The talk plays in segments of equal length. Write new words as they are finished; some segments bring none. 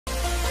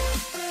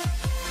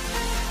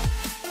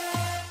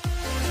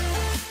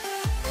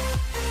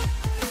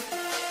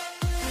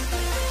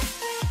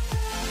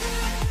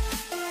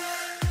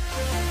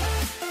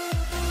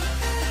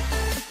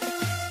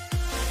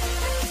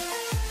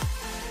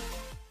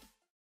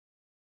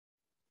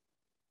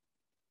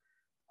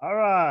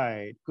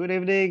Alright, good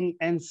evening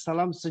and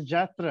salam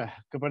sejahtera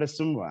kepada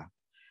semua.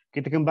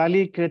 Kita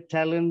kembali ke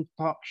Talent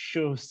Talk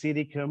Show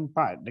siri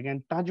keempat dengan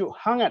tajuk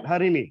hangat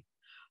hari ini,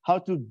 How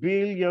to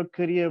Build Your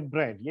Career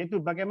Brand, iaitu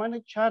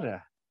bagaimana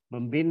cara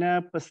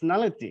membina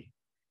personality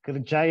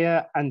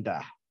kerjaya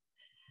anda.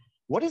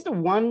 What is the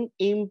one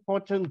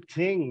important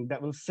thing that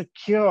will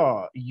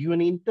secure you an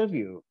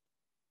interview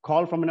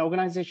call from an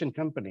organization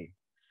company?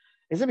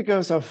 Is it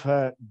because of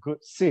a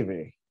good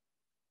CV,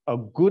 a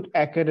good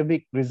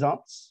academic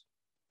results,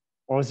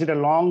 or is it a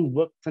long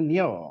work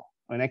tenure,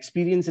 an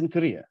experience in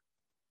career?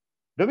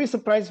 Don't be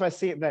surprised if I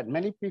say that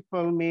many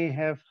people may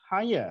have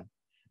higher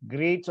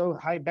grades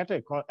or better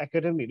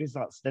academic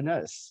results than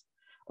us.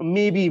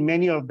 Maybe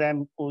many of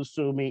them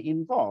also may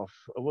involve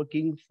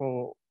working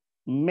for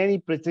many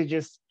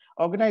prestigious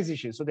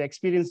organizations. So the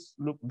experience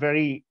look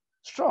very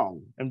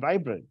strong and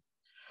vibrant.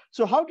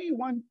 So how do you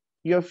want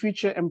your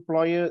future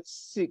employer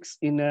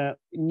seeks in a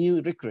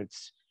new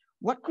recruits?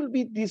 What could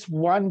be this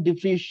one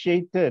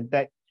differentiator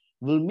that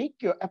will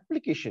make your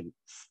application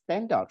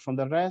stand out from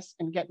the rest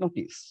and get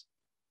noticed?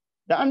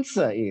 The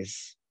answer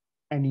is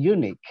an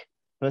unique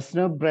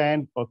personal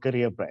brand or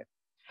career brand.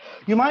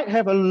 You might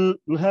have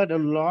heard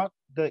a lot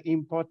the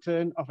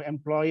importance of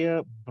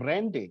employer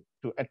branding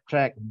to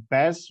attract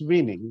best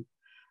winning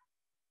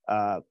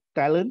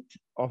talent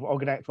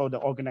for the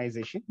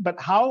organization.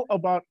 But how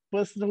about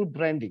personal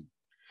branding?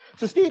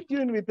 So stay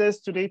tuned with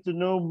us today to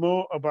know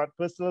more about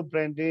personal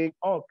branding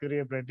or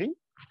career branding.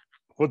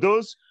 For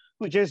those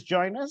who just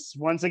joined us,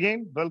 once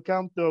again,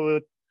 welcome to our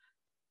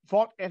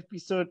fourth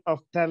episode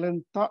of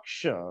Talent Talk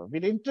Show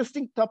with an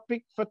interesting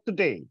topic for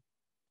today,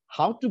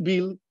 how to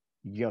build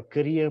your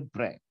career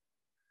brand.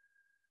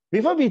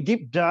 Before we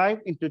deep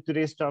dive into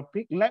today's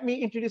topic, let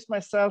me introduce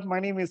myself. My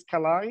name is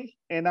Kalai,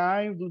 and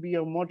I will be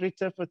your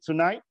moderator for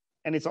tonight.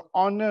 And it's an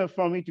honor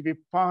for me to be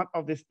part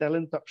of this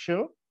Talent Talk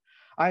Show.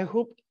 I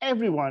hope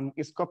everyone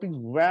is coping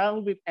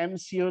well with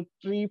MCO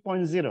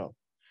 3.0.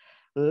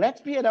 Let's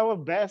be at our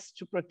best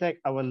to protect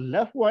our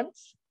loved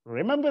ones.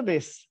 Remember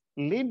this,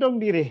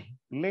 lindung diri,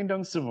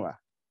 lindung semua.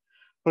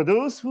 For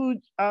those who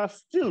are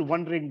still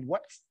wondering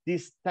what's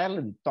this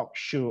Talent Talk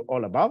Show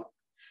all about,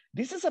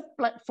 this is a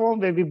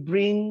platform where we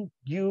bring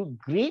you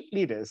great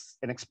leaders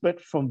and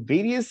experts from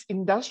various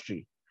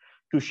industries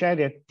to share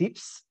their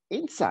tips,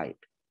 insight,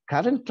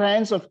 current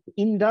trends of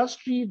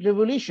industry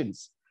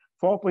revolutions,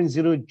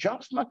 4.0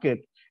 jobs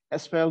market,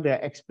 as well their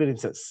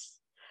experiences.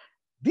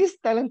 This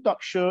Talent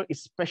Talk Show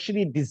is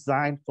specially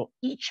designed for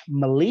each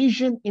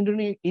Malaysian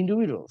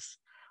individuals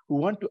who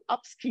want to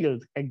upskill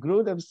and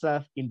grow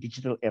themselves in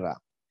digital era.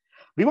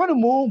 We want to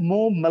more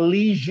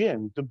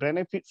Malaysian to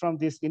benefit from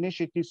this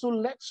initiative. So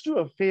let's do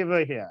a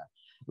favor here.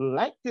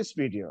 Like this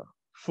video,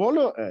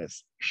 follow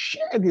us,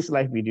 share this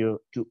live video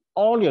to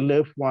all your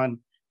loved ones,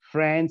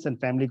 friends, and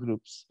family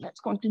groups. Let's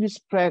continue to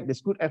spread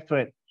this good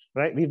effort,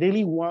 right? We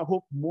really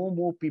hope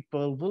more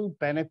people will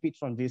benefit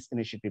from this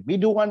initiative. We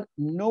don't want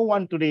no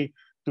one today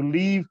to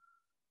leave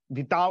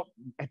without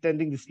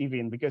attending this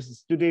event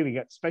because today we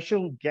got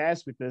special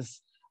guests with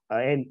us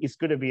and it's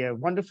going to be a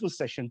wonderful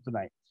session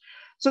tonight.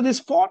 So this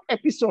fourth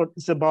episode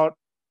is about,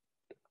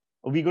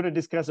 we're going to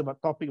discuss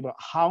about topic about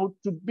how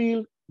to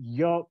build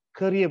your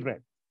career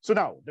brand. So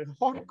now the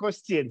hot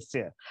questions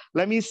here.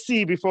 Let me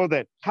see before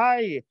that.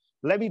 Hi,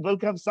 let me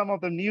welcome some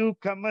of the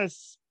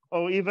newcomers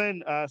or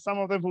even some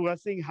of them who are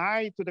saying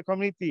hi to the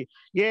community.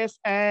 Yes,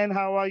 and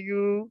how are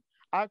you?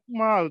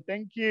 Akmal,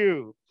 thank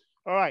you.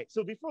 All right,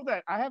 so before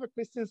that, I have a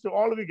question to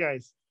all of you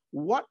guys.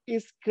 What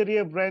is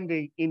career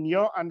branding in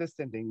your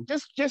understanding?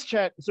 Just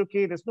chat, it's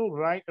okay, there's no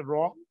right or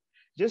wrong.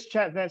 Just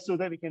chat that so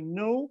that we can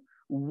know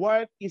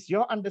what is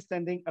your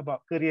understanding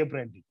about career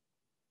branding.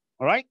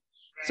 All right,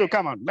 so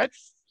come on,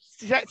 let's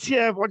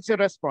hear what's your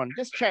response.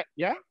 Just chat,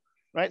 yeah?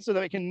 Right, so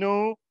that we can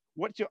know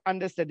what's your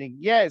understanding.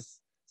 Yes,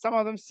 some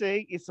of them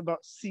say it's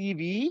about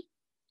CV.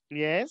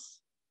 Yes.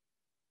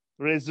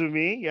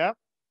 Resume, yeah.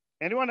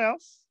 Anyone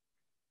else?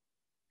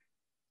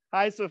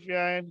 Hi,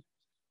 Sufyan.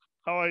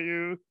 How are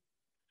you?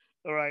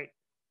 All right.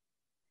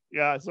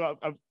 Yeah, so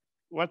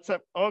what's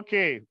up?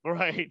 Okay, all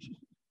right.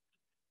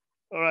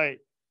 All right.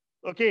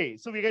 Okay,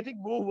 so we're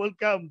getting more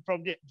welcome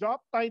from the job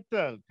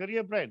title.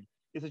 Career brand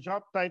is a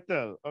job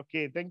title.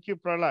 Okay, thank you,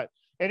 Prahlad.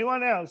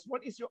 Anyone else?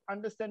 What is your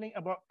understanding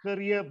about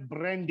career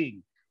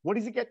branding? What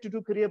does it get to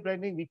do career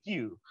branding with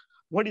you?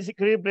 What is it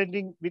career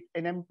branding with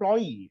an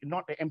employee,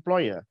 not an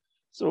employer?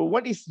 So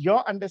what is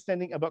your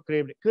understanding about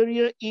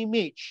career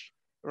image,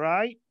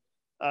 right?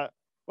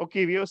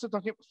 Okay, we're also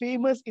talking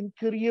famous in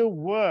career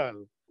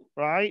world,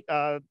 right?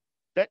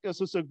 That is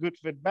also good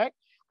feedback.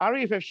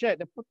 Arif have shared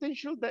the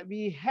potential that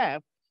we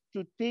have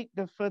to take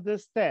the further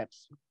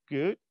steps.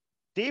 Good.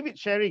 David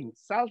sharing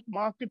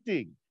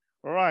self-marketing.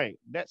 All right,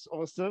 that's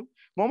awesome.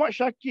 Mohammad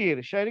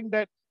Shakir sharing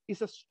that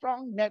it's a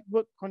strong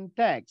network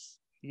contacts.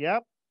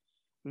 Yep.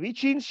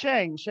 Vichin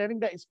Sheng sharing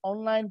that it's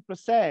online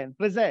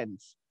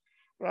presence.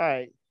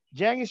 Right.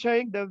 Jiang is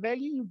sharing the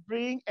value you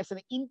bring as an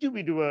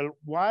individual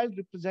while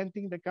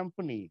representing the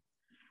company.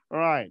 All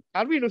right.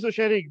 Arvin also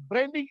sharing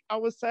branding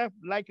ourselves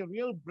like a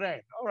real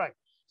brand. All right.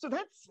 So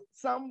that's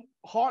some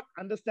hot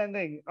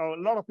understanding, or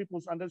a lot of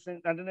people's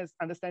understanding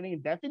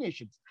and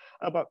definitions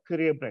about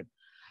career brand.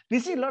 We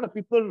see a lot of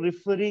people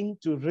referring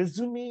to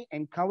resume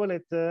and cover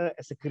letter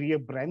as a career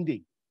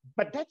branding,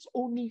 but that's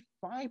only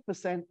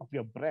 5% of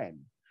your brand.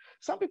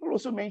 Some people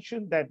also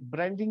mention that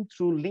branding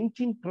through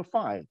LinkedIn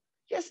profile.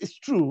 Yes, it's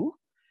true,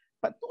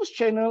 but those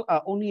channels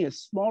are only a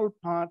small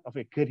part of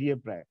a career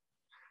brand.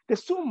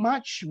 There's so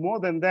much more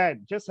than that,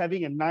 just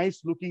having a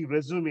nice looking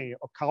resume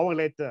or cover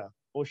letter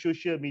or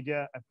social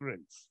media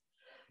appearance.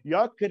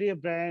 Your career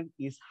brand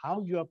is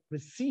how you are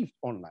perceived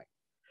online.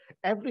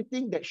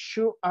 Everything that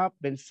show up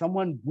when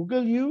someone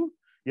Google you,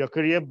 your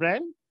career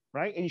brand,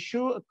 right? And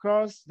show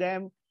across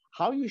them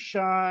how you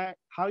share,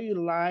 how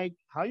you like,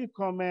 how you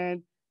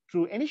comment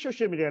through any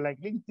social media like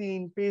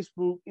LinkedIn,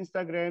 Facebook,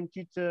 Instagram,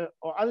 Twitter,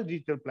 or other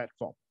digital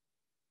platform,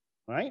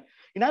 right?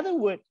 In other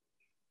words,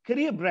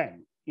 career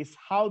brand is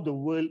how the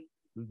world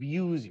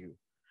views you.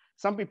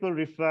 Some people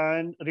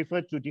refer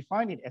to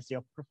define it as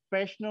your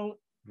professional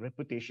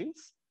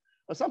reputations,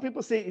 or some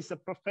people say it's a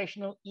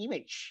professional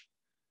image.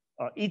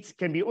 It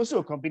can be also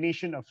a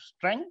combination of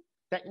strength,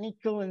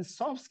 technical, and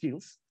soft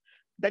skills,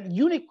 that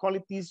unique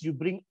qualities you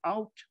bring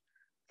out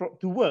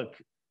to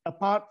work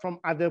apart from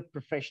other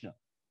professionals.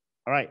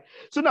 All right.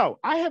 So now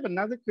I have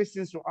another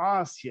question to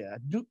ask here.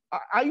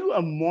 Are you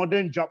a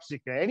modern job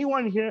seeker?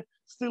 Anyone here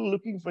still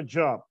looking for a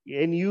job?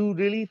 And you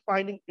really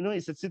finding,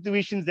 it's a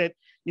situation that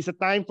it's a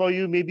time for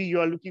you. Maybe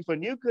you are looking for a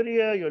new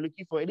career, you're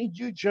looking for any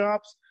new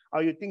jobs,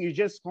 or you think you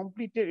just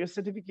completed your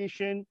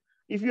certification.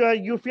 If you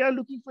are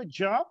looking for a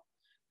job,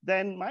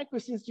 then my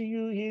question to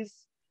you is,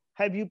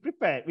 have you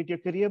prepared with your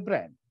career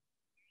brand?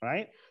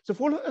 Right? So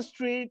follow us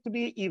straight to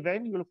the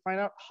event. You will find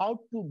out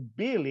how to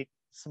build it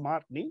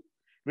smartly.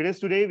 With us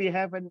today, we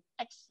have an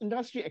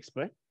industry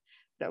expert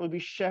that will be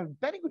share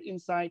very good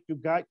insight to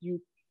guide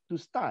you to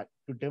start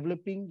to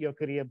developing your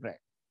career brand.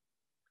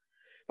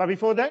 But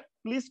before that,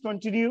 please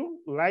continue,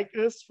 like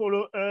us,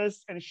 follow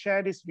us, and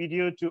share this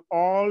video to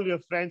all your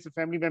friends and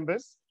family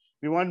members.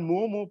 We want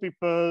more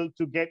people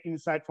to get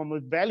insight from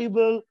a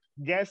valuable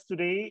guest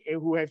today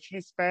who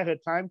actually spared her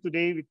time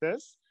today with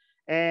us.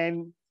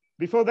 And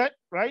before that,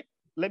 right,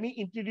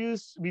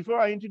 before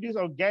I introduce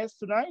our guest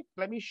tonight,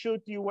 let me show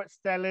to you what's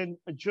talent.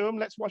 Jerome,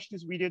 let's watch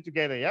this video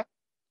together, yeah?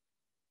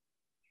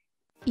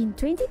 In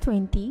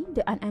 2020,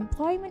 the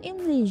unemployment in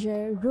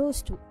Malaysia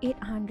rose to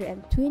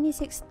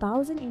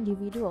 826,000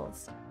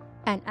 individuals,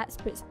 and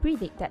experts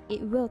predict that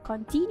it will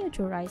continue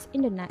to rise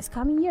in the next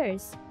coming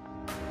years.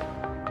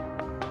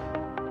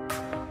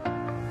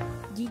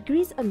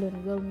 Degrees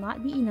alone will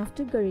not be enough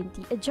to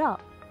guarantee a job.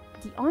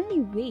 The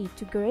only way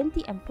to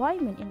guarantee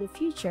employment in the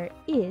future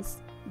is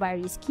by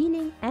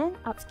reskilling and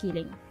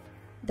upskilling.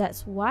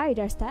 That's why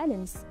there's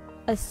Talents,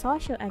 a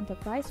social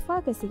enterprise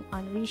focusing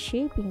on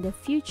reshaping the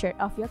future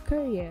of your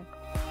career.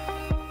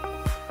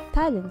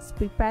 Talents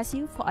prepares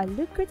you for a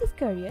lucrative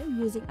career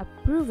using a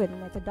proven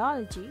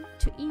methodology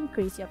to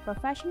increase your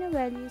professional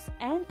values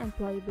and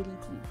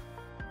employability.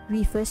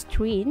 We first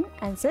train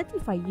and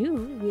certify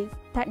you with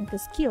technical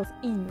skills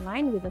in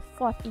line with the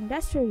fourth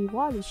industrial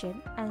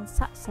revolution and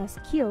success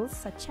skills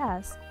such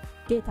as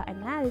data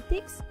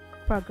analytics,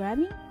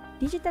 programming,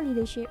 digital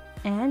leadership,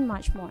 and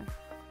much more.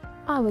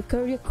 Our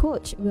career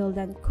coach will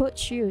then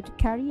coach you to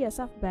carry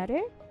yourself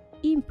better,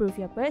 improve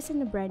your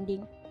personal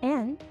branding,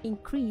 and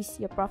increase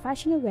your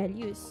professional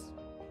values.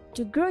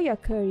 To grow your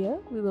career,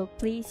 we will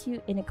place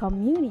you in a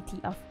community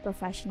of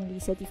professionally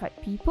certified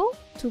people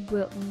to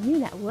build new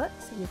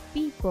networks with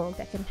people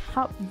that can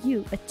help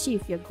you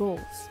achieve your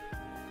goals.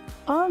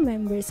 All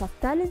members of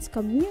Talents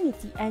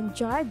community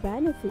enjoy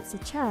benefits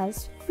such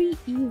as free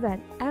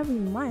event every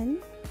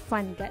month,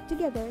 fun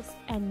get-togethers,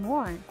 and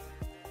more.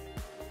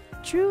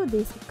 Through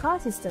this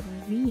ecosystem,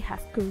 we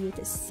have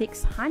created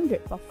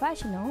 600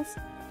 professionals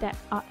that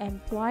are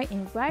employed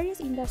in various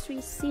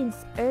industries since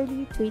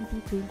early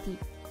 2020.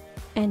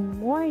 And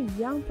more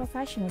young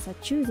professionals are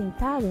choosing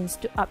Talents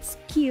to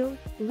upskill,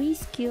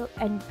 reskill,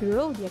 and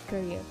grow their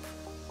career.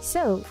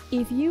 So,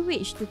 if you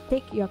wish to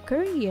take your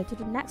career to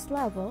the next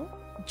level,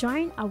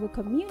 join our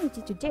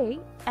community today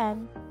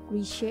and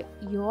reshape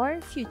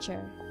your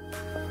future.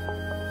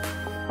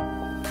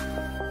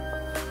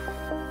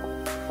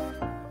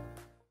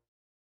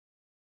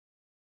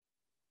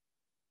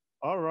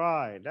 All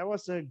right, that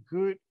was a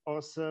good,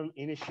 awesome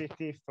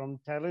initiative from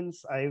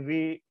Talents. I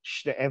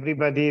wish that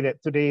everybody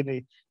that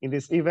today in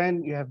this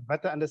event, you have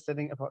better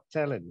understanding about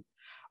talent.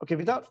 Okay,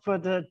 without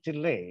further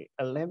delay,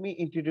 let me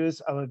introduce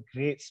our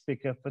great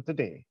speaker for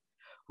today,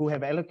 who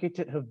have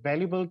allocated her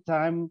valuable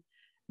time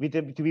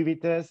to be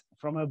with us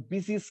from her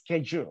busy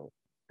schedule,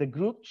 the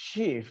Group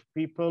Chief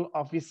People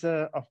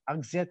Officer of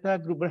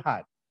Axiata Group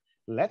Berhad.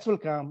 Let's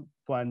welcome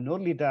Puan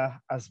Norlida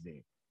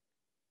Azmi.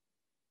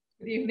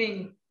 Good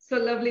evening. So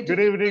lovely to Good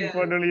be evening, here.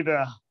 Puan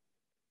Norlida.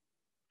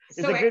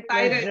 So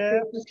excited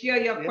to hear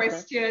your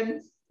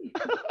questions.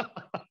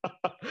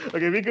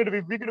 Okay, we're going to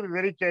be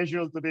very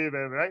casual today,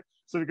 then, right?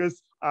 So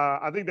because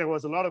I think there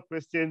was a lot of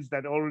questions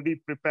that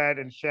already prepared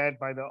and shared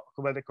by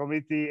the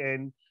committee,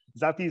 and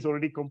Zati has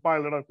already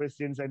compiled a lot of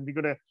questions, and we're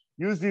going to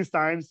use these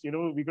times. We're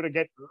going to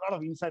get a lot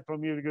of insight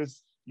from you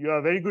because you are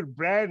a very good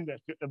brand,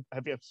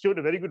 have showed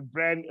a very good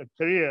brand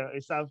career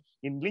itself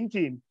in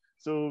LinkedIn.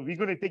 So we're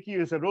going to take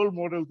you as a role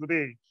model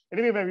today.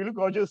 Anyway, ma'am, you look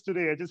gorgeous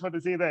today. I just want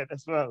to say that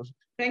as well.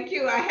 Thank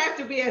you. I have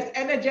to be as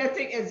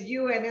energetic as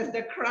you and as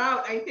the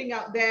crowd, I think,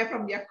 out there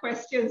from your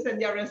questions and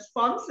your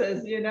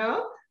responses,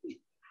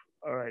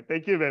 All right.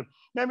 Thank you, ma'am.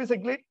 Ma'am, it's a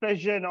great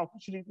pleasure and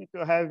opportunity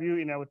to have you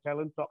in our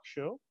talent talk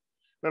show.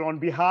 Well, on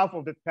behalf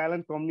of the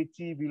talent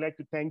community, we'd like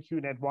to thank you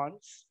in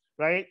advance,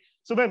 right?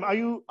 So, ma'am,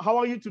 how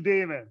are you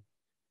today, ma'am?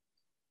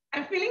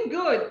 I'm feeling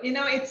good.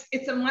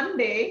 It's a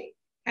Monday.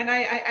 And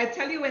I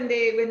tell you, when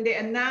they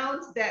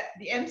announced that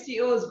the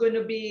MCO is going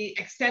to be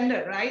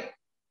extended, right?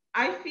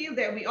 I feel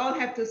that we all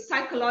have to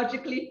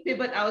psychologically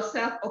pivot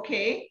ourselves.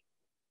 Okay,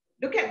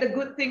 look at the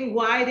good thing,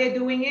 why they're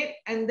doing it,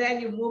 and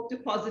then you move to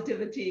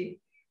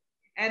positivity.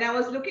 And I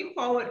was looking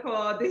forward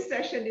for this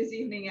session this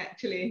evening,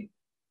 actually.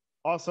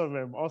 Awesome,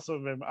 ma'am.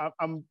 Awesome, ma'am.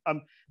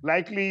 I'm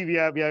likely we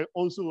are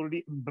also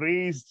already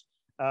embraced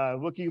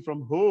working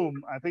from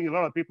home. I think a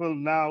lot of people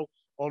now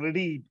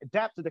already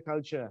adapt to the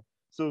culture.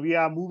 So we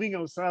are moving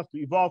ourselves to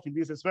evolve in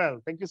this as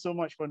well. Thank you so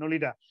much for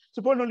Norlida.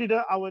 So for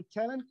Norlida, our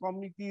talent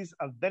communities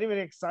are very,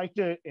 very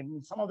excited,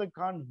 and some of them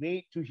can't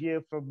wait to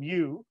hear from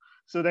you.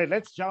 So that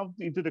let's jump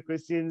into the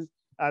questions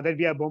that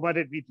we are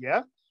bombarded with,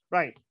 yeah?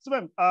 Right. So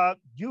ma'am,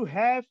 you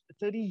have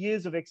 30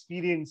 years of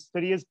experience,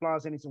 30 years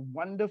plus, and it's a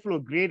wonderful,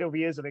 great of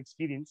years of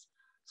experience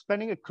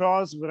spanning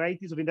across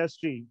varieties of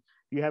industry.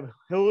 You have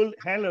held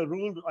a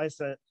role as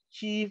a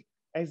chief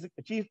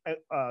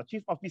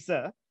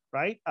officer,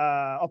 right?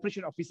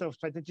 Operation officer of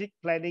strategic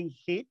planning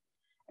head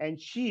and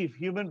chief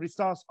human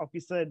resource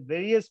officer at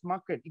various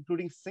markets,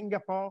 including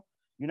Singapore,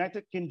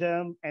 United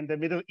Kingdom, and the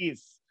Middle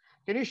East.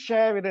 Can you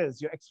share with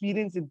us your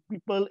experience in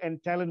people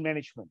and talent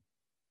management?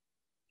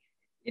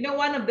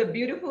 One of the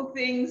beautiful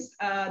things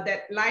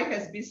that life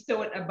has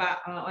bestowed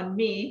on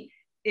me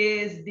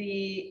is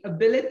the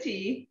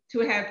ability to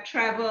have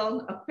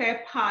traveled a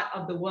fair part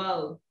of the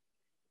world.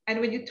 And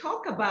when you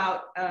talk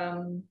about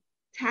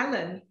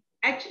talent,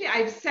 actually,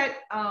 I've sat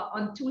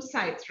on two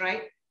sides,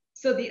 right?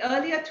 So the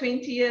earlier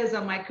 20 years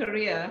of my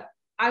career,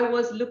 I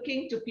was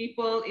looking to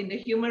people in the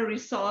human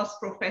resource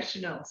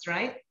professionals,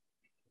 right?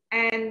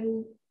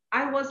 And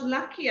I was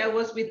lucky, I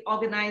was with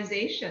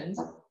organizations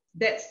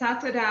that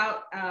started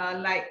out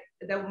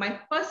my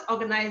first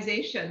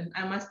organization,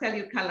 I must tell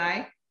you,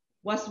 Kalai,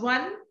 was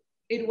one.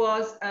 It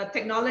was a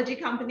technology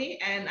company,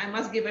 and I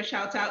must give a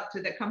shout out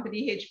to the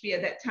company HP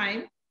at that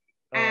time.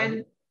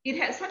 And it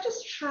had such a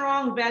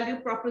strong value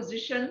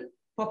proposition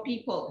for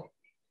people.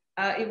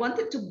 It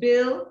wanted to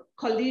build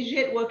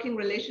collegiate working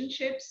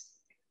relationships,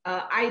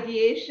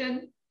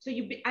 ideation. So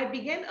I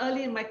began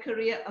early in my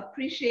career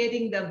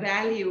appreciating the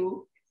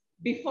value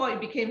before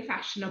it became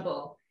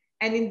fashionable.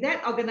 And in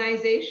that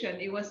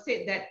organization, it was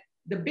said that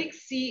the big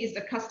C is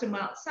the customer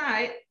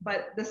outside,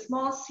 but the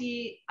small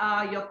c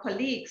are your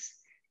colleagues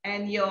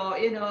and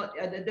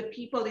the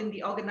people in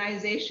the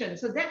organization.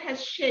 So that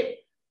has shaped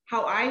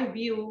how I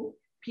view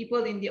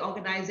people in the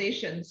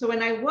organization. So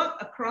when I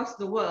work across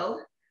the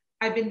world,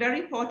 I've been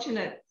very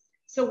fortunate.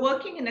 So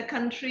working in a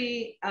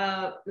country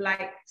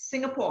like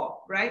Singapore,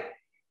 right?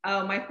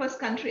 My first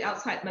country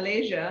outside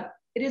Malaysia,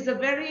 it is a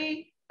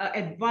very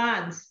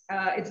advanced,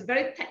 it's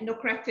very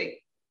technocratic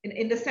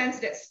in the sense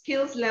that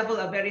skills level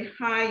are very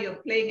high,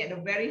 you're playing at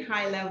a very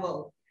high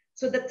level.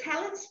 So the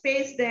talent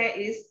space there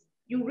is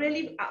you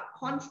really are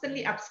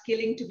constantly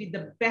upskilling to be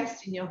the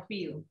best in your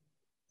field.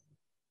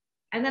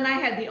 And then I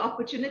had the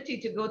opportunity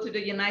to go to the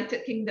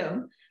United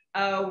Kingdom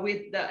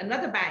with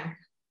another bank.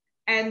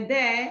 And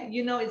there,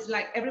 it's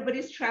like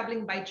everybody's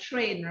traveling by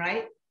train,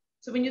 right?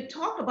 So when you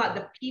talk about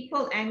the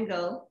people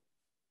angle,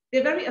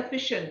 they're very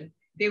efficient.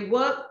 They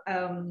work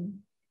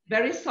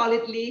very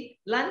solidly.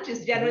 Lunch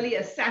is generally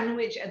a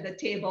sandwich at the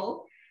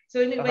table. So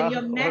when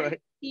you're managing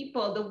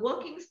people, the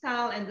working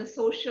style and the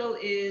social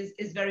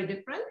is very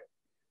different.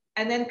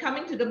 And then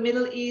coming to the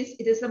Middle East,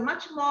 it is a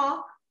much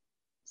more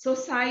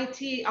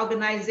society,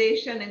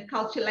 organization, and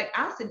culture like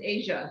us in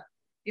Asia.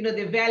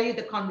 They value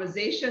the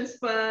conversations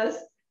first,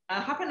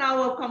 half an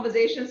hour of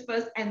conversations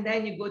first, and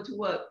then you go to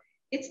work.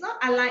 It's not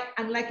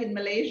unlike in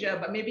Malaysia,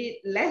 but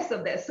maybe less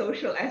of that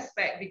social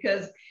aspect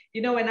because,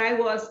 when I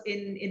was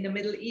in the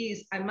Middle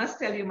East, I must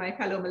tell you, my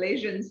fellow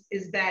Malaysians,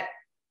 is that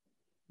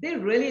they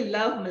really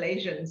love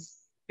Malaysians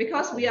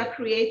because we are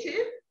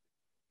creative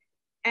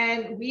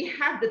and we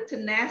have the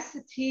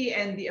tenacity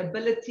and the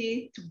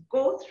ability to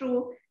go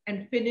through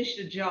and finish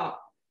the job,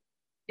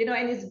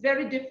 and it's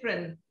very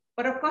different.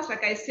 But of course,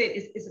 like I said,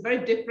 it's a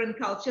very different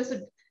culture.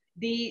 So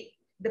the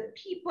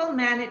people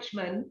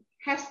management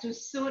has to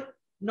suit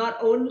not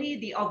only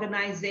the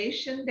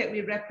organization that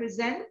we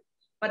represent,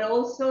 but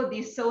also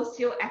the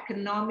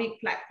socio-economic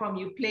platform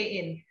you play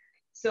in.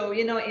 So,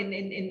 in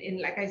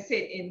like I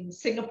said, in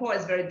Singapore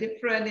is very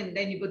different, and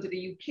then you go to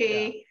the UK,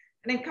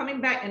 and then coming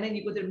back, and then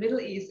you go to the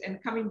Middle East,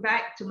 and coming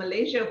back to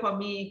Malaysia for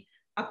me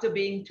after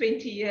being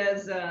 20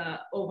 years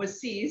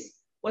overseas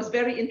was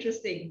very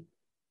interesting.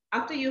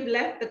 after you've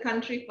left the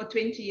country for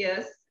 20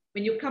 years,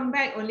 when you come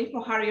back only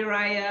for Hari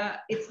Raya,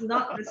 it's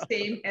not the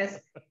same as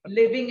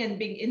living and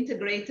being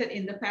integrated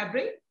in the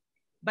fabric.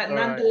 But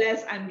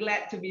nonetheless, I'm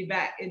glad to be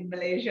back in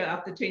Malaysia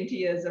after 20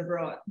 years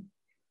abroad.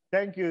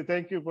 Thank you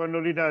for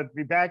Norlida.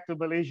 Be back to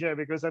Malaysia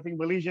because I think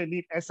Malaysia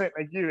need asset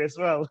like you as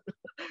well.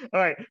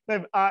 All right,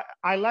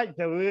 I like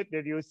the word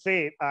that you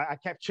said. I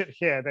captured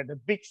here that the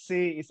big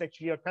C is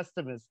actually your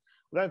customers.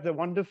 That's a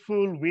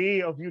wonderful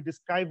way of you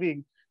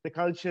describing the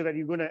culture that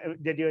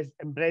you're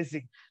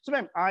embracing. So,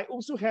 ma'am, I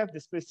also have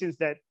these questions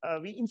that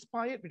we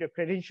inspired with your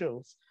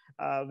credentials,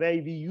 where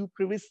you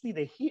previously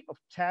the head of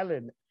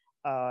talent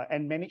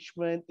and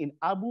management in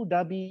Abu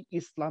Dhabi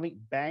Islamic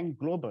Bank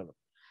Global.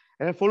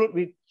 And then followed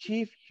with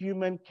Chief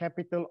Human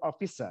Capital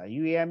Officer,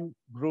 UAM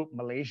Group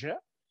Malaysia.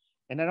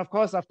 And then, of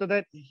course, after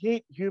that,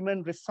 Head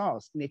Human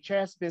Resource in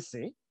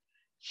HSBC,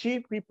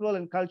 Chief People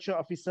and Culture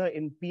Officer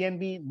in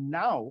PNB,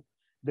 now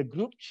the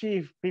Group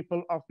Chief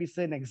People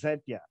Officer in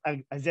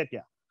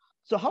Axiata.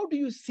 So how do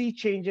you see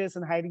changes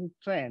in hiring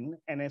trend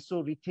and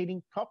also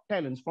retaining top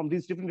talents from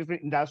these different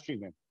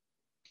industries, ma'am?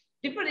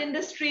 Different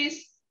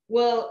industries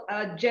will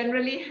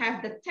generally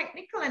have the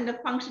technical and the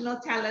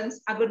functional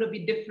talents are going to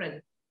be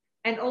different.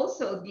 And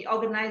also the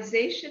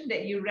organization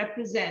that you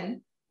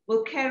represent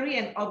will carry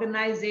an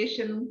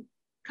organization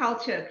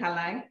culture,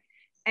 Kalai.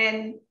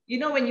 And you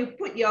know, when you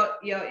put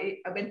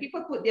when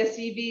people put their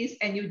CVs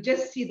and you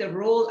just see the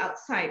role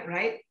outside,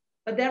 right?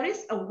 But there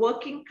is a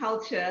working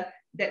culture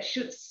that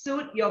should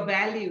suit your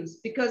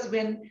values, because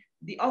when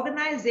the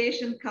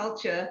organization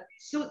culture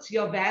suits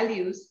your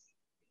values,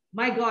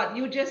 my God,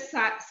 you just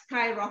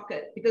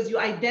skyrocket because you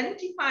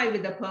identify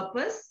with the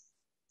purpose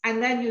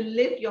and then you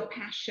live your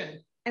passion.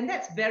 And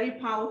that's very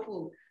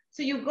powerful.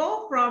 So you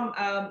go from,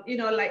 in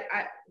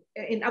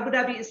Abu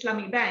Dhabi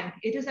Islamic Bank,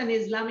 it is an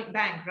Islamic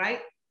bank, right?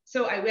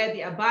 So I wear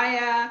the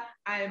abaya.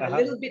 I'm a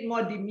little bit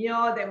more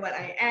demure than what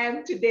I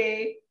am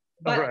today,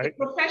 but the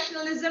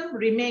professionalism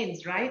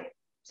remains, right?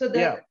 So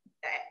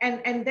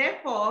and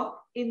therefore,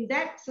 in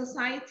that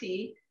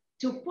society,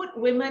 to put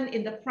women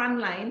in the front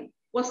line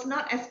was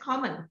not as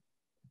common.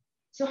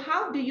 So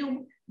how do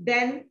you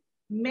then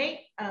make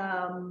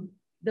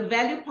the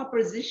value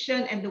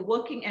proposition and the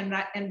working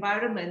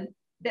environment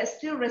that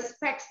still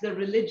respects the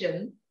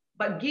religion,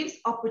 but gives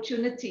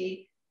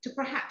opportunity to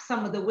perhaps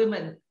some of the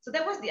women? So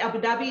that was the Abu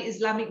Dhabi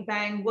Islamic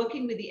Bank,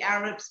 working with the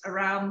Arabs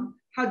around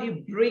how do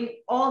you bring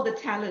all the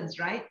talents,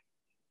 right?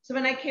 So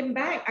when I came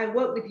back, I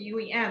worked with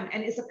UEM,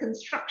 and it's a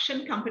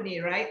construction company,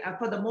 right?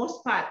 For the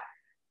most part.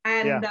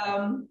 And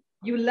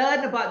you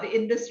learn about the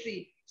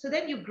industry. So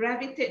then you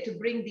gravitate to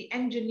bring the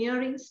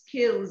engineering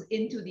skills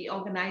into the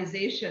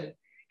organization.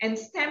 And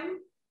STEM,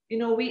 you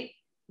know,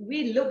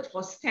 we looked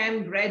for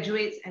STEM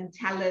graduates and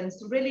talents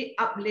to really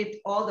uplift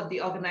all of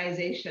the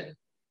organization.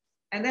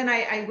 And then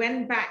I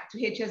went back to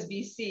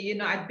HSBC. You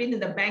know, I've been in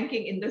the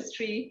banking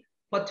industry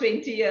for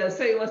 20 years.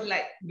 So it was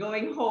like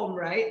going home,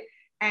 right?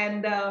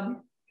 And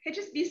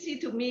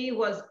HSBC to me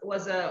was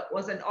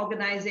an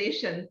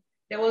organization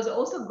that was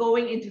also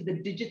going into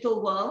the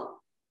digital world.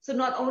 So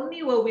not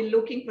only were we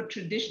looking for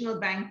traditional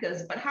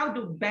bankers, but how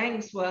do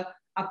banks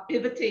are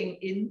pivoting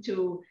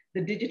into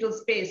the digital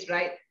space,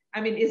 right? I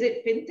mean, is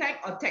it fintech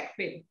or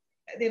techfin?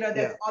 You know,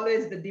 there's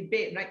always the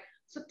debate, right?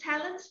 So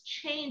talents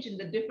change in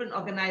the different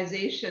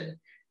organizations.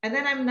 And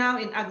then I'm now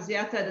in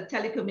Axiata, the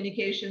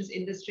telecommunications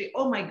industry.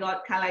 Oh my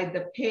God, Kalai,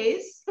 the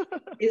pace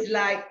is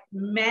like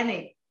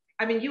manic.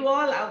 I mean, you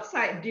all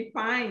outside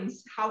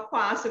defines how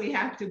fast we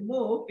have to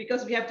move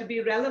because we have to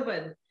be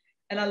relevant.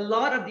 And a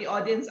lot of the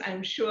audience,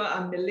 I'm sure,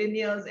 are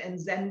millennials and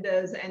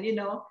Zenders. And, you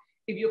know,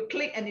 if you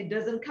click and it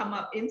doesn't come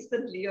up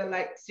instantly, you're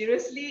like,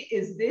 seriously,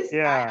 is this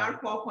IR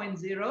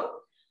 4.0?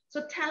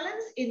 So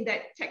talents in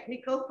that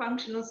technical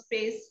functional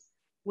space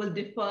will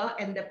differ,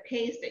 and the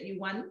pace that you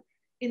want.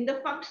 In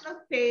the functional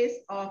phase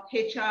of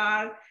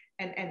HR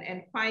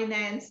and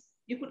finance,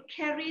 you could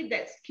carry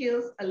that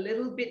skills a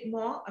little bit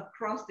more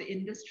across the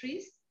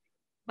industries.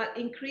 But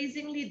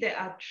increasingly, there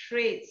are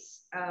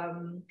traits,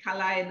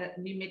 Kalai,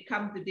 and we may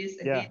come to this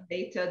again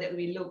later, that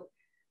we look: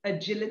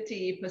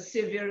 agility,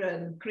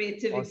 perseverance,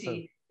 creativity.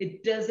 Awesome.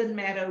 It doesn't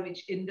matter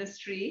which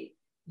industry,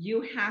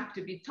 you have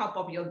to be top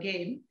of your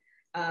game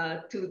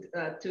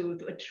to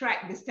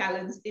attract these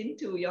talents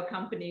into your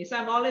company. So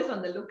I'm always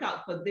on the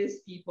lookout for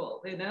these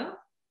people, you know?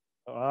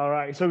 All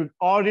right. So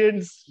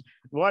audience,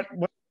 what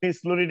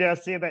Miss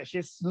Norlida say that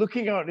she's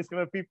looking out these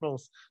kind of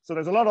people. So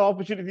there's a lot of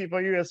opportunity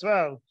for you as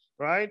well,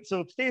 right?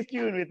 So stay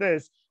tuned with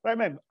this. Right,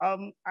 ma'am.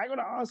 I'm going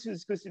to ask you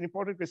this question,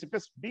 important question,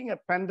 because being a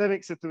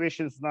pandemic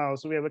situations now,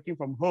 so we are working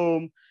from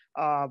home.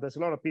 There's a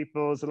lot of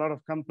people, there's a lot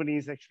of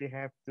companies actually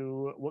have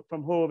to work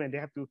from home, and they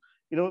have to,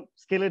 you know,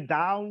 scale it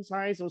down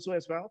size also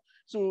as well.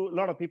 So a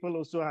lot of people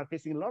also are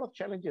facing a lot of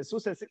challenges. So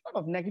there's a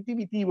lot of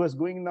negativity was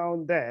going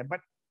on there. But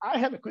I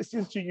have a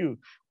question to you.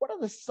 What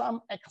are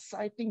some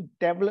exciting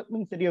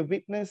developments that you have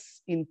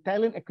witnessed in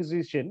talent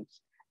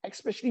acquisitions,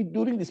 especially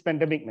during this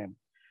pandemic, ma'am?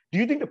 Do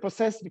you think the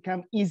process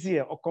become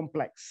easier or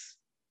complex?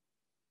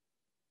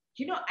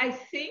 You know, I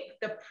think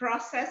the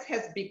process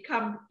has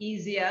become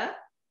easier,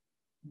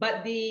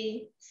 but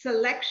the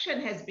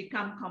selection has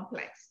become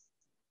complex.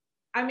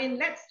 I mean,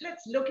 let's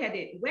look at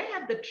it. Where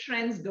have the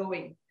trends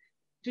going?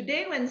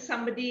 Today, when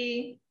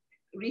somebody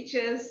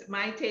reaches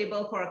my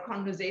table for a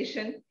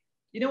conversation,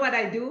 you know what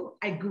I do?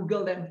 I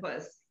Google them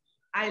first.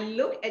 I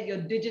look at your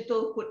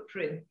digital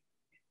footprint.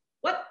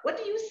 What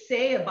do you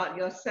say about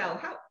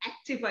yourself? How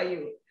active are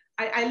you?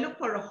 I look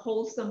for a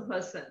wholesome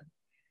person.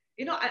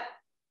 You know,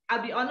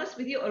 I'll be honest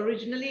with you,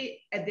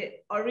 originally, at the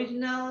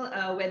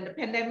original, when the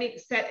pandemic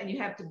set and you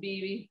have to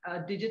be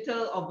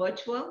digital or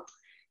virtual,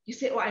 you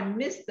say, oh, I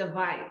miss the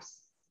vibes.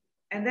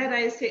 And then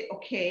I say,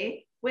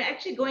 okay, we're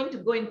actually going to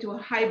go into a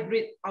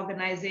hybrid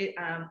organization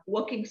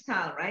working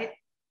style, right?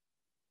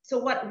 So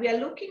what we are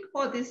looking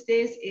for these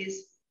days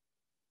is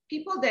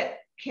people that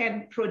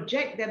can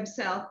project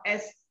themselves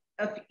as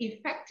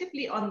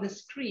effectively on the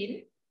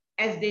screen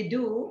as they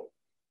do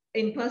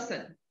in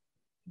person.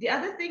 The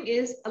other thing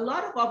is a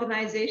lot of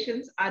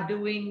organizations are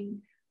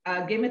doing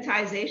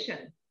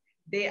gamatization.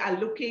 They are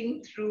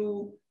looking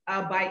through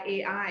by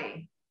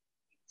AI.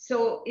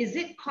 So is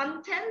it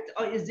content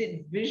or is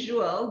it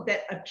visual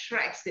that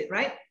attracts it,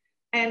 right?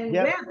 And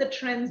where are the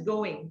trends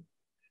going?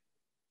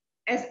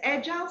 As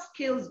agile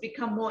skills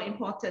become more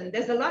important,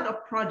 there's a lot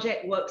of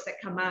project works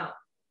that come out.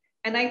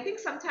 And I think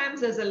sometimes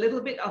there's a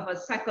little bit of a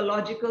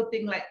psychological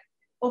thing like,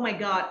 oh my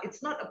God,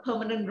 it's not a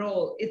permanent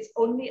role. It's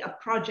only a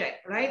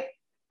project, right?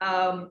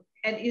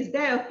 And is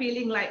there a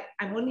feeling like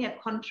I'm only a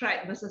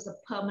contract versus a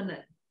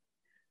permanent?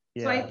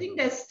 Yeah. So I think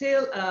there's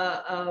still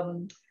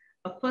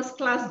a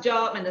first-class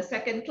job and a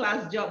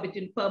second-class job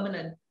between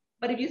permanent.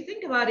 But if you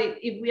think about it,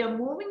 if we are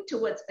moving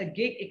towards a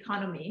gig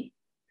economy,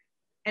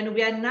 and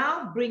we are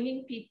now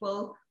bringing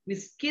people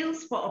with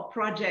skills for a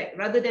project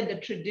rather than the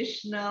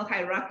traditional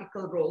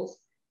hierarchical roles,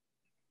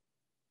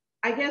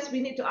 I guess we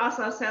need to ask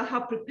ourselves,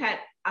 how prepared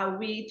are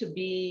we to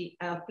be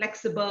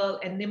flexible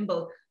and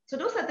nimble? So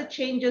those are the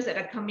changes that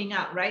are coming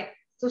up, right?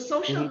 So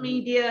social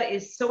media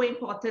is so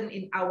important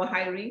in our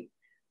hiring.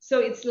 So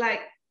it's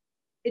like,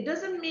 it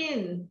doesn't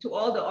mean to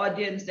all the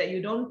audience that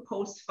you don't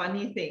post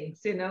funny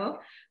things, you know?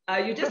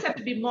 You just have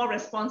to be more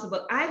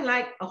responsible. I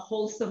like a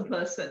wholesome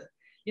person.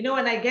 You know,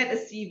 when I get a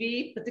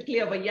CV,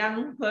 particularly of a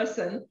young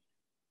person,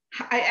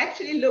 I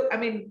actually look, I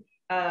mean,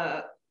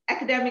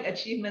 academic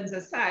achievements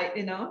aside,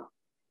 you know,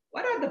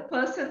 what are the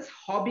person's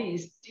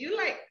hobbies? Do you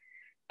like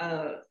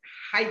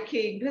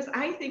hiking? Because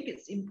I think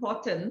it's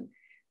important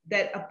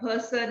that a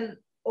person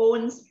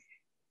owns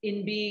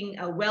in being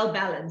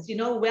well-balanced. You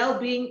know,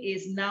 well-being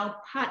is now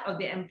part of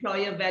the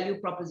employer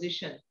value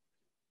proposition.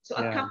 So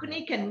a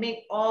company can make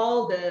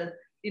all the,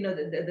 you know,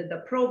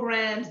 the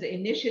programs, the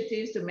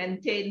initiatives to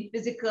maintain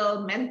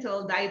physical,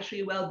 mental,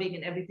 dietary well-being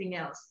and everything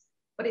else.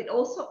 But it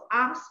also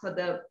asks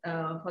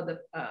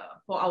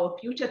for our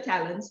future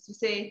talents to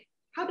say,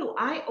 how do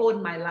I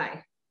own my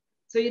life?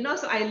 So, you know,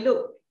 so I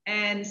look,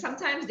 and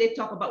sometimes they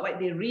talk about what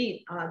they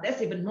read.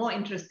 That's even more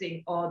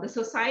interesting, or the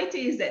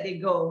societies that they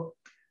go.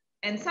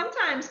 And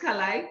sometimes,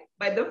 Kalai,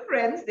 by the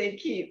friends they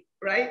keep,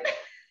 right?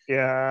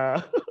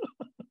 Yeah.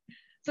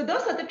 So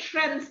those are the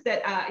trends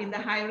that are in the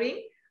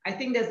hiring. I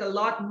think there's a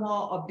lot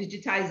more of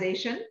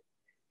digitization,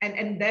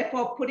 and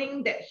therefore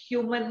putting that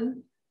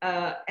human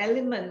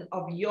element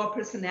of your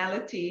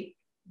personality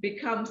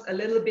becomes a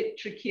little bit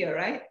trickier,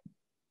 right?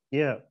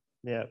 Yeah.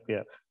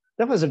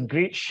 That was a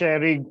great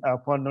sharing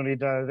for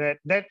Norlida.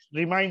 That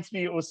reminds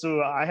me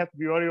also, I have to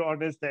be very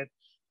honest that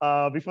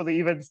before the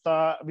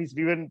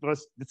event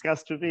was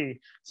discussed today,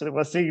 so I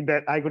was saying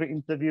that I got to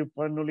interview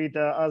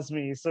Norlida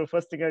Azmi. So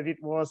first thing I did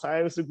was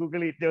I also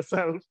Google it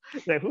yourself,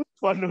 that who's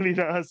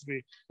Norlida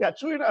Azmi? Yeah,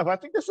 true enough. I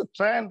think there's a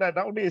trend that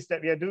nowadays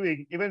that we are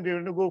doing. Even we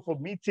want to go for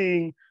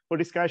meeting, for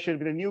discussion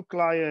with a new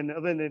client,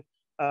 even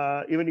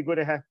you're going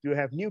to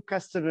have new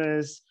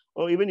customers,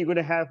 or even you're going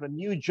to have a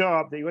new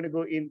job that you want to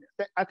go in.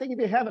 I think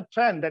they have a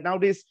trend that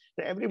nowadays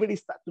that everybody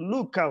start to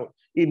look out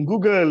in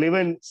Google,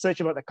 even search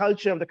about the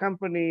culture of the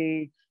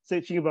company,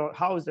 searching about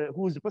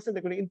who's the person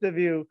they're going to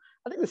interview.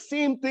 I think the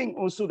same thing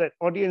also, that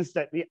audience,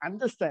 that we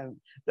understand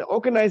the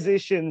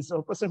organizations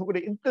or person who are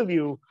going to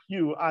interview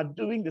you are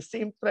doing the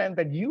same trend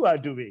that you are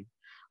doing.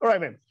 All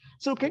right, man.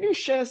 So can you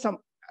share some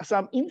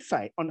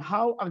insight on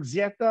how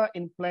Axiata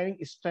in planning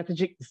its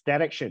strategic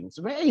directions?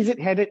 Where is it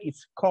headed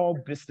its core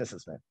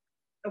businesses, man?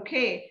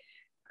 Okay,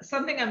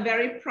 something I'm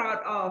very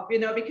proud of, you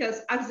know,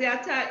 because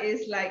Axiata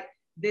is like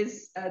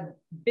this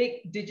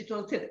big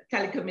digital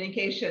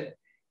telecommunication.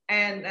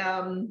 And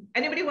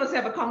anybody who wants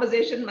to have a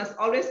conversation must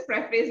always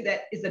preface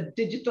that it's a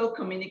digital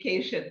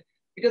communication,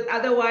 because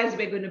otherwise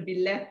we're going to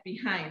be left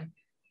behind.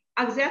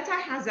 Axiata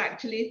has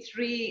actually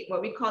three,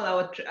 what we call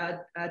our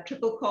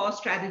triple core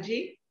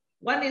strategy.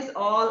 One is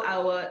all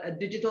our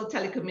digital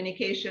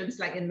telecommunications,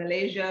 like in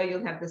Malaysia,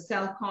 you'll have the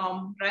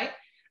Celcom, right?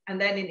 And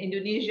then in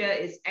Indonesia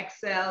is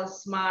XL,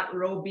 Smart,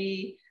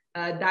 Robi,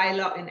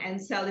 Dialog, and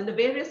Ncell in the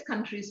various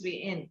countries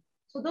we're in.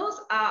 So those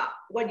are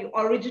what you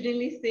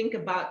originally think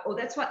about. Oh,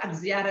 that's what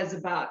Axiata is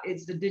about.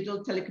 It's the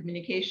digital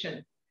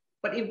telecommunication.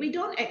 But if we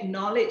don't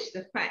acknowledge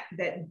the fact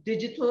that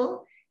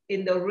digital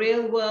in the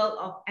real world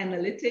of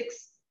analytics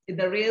in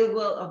the real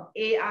world of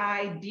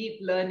AI, deep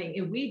learning,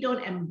 if we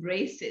don't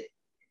embrace it,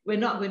 we're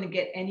not going to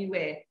get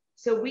anywhere.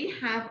 So we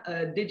have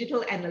a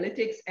digital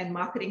analytics and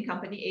marketing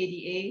company,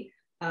 ADA,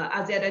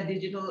 Axiata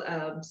Digital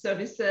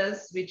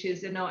Services, which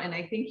is, and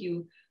I think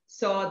you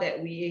saw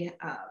that we,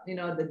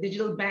 the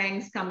digital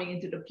banks coming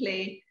into the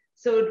play.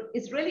 So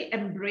it's really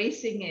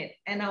embracing it.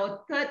 And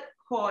our third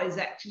core is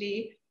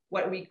actually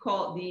what we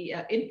call the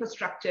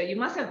infrastructure. You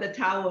must have the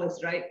towers,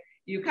 right?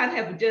 You can't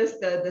have just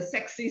the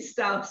sexy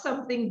stuff.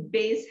 Something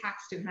base has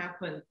to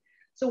happen.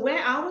 So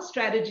where our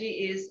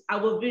strategy is,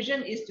 our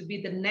vision is to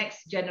be the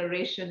next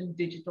generation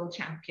digital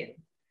champion.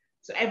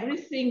 So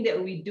everything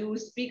that we do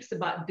speaks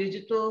about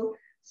digital,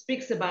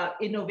 speaks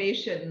about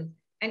innovation.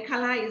 And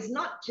Kalai is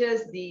not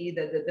just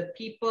the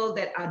people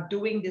that are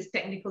doing this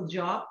technical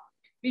job.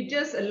 We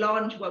just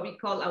launched what we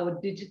call our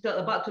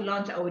about to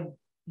launch our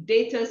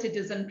data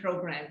citizen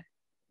program.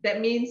 That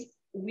means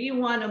we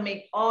want to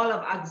make all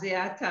of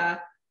Axiata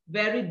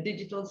very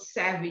digital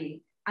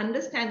savvy,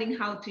 understanding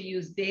how to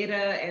use data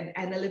and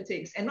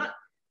analytics, and not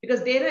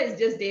because data is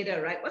just data,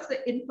 right? What's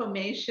the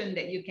information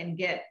that you can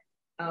get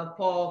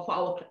for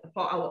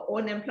our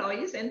own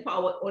employees and for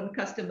our own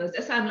customers?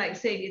 That's why I'm like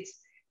saying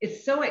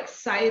it's so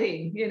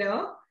exciting,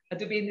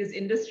 to be in this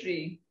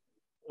industry.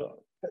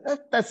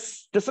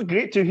 That's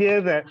great to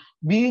hear that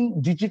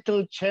being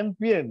digital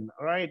champion,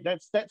 right?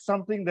 That's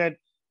something that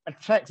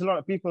attracts a lot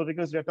of people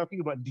because we're talking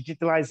about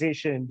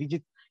digitalization,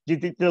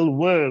 digital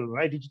world,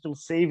 right? Digital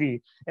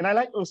savvy. And I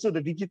like also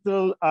the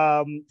digital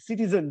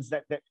citizens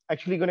that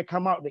actually going to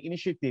come out, the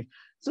initiative.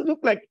 So look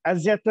like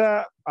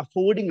Axiata are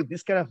forwarding with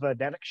this kind of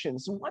direction.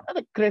 So what are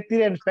the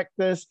criteria and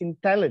factors in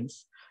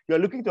talents you're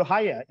looking to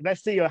hire?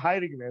 Let's say you're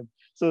hiring them.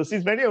 So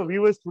since many of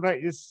viewers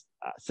tonight is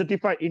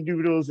certified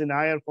individuals in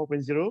IR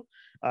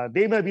 4.0,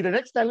 they might be the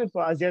next talent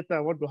for Axiata. I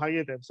want to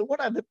hire them. So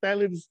what are the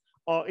talents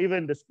or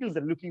even the skills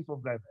they're looking for,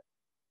 Berhad?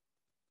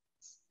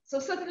 So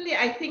certainly,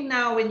 I think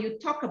now when you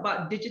talk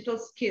about digital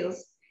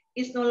skills,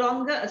 it's no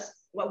longer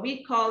what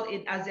we call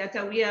in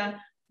Axiata. We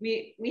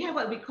have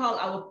what we call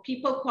our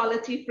people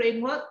quality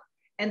framework,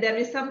 and there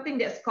is something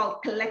that's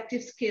called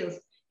collective skills.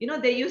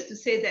 They used to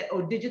say that,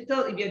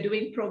 digital, if you're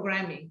doing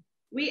programming.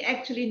 We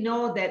actually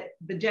know that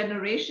the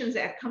generations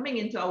that are coming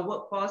into our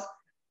workforce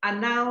are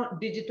now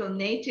digital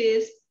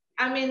natives.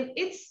 I mean,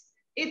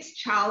 it's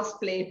child's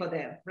play for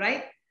them,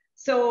 right?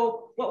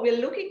 So what we're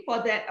looking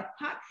for that,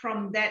 apart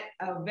from that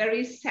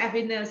very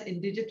savviness in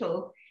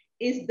digital,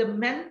 is the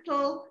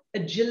mental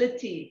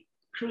agility,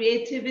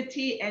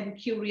 creativity, and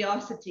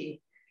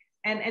curiosity.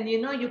 And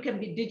you can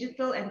be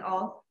digital and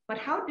all, but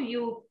how do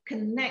you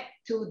connect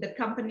to the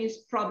company's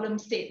problem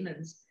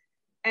statements?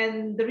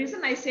 And the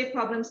reason I say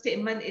problem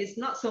statement is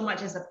not so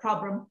much as a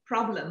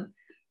problem,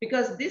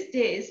 because these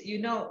days,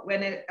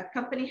 when a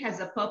company has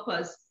a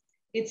purpose,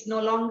 it's no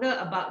longer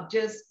about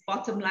just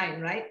bottom line,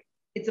 right?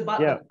 It's about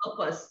the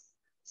purpose.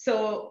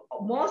 So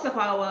most of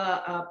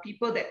our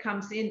people that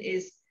comes in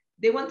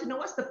they want to know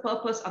what's the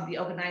purpose of the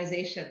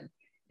organization.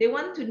 They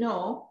want to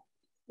know,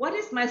 what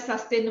is my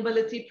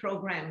sustainability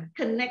program?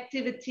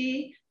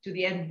 Connectivity to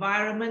the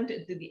environment,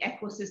 to the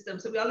ecosystem.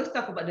 So we always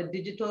talk about the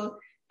digital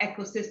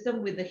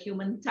ecosystem with the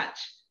human touch.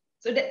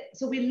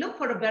 So we look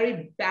for a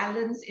very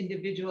balanced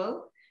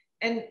individual.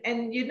 And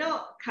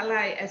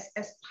Kalai,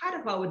 as part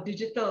of our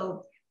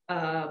digital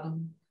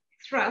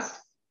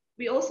thrust,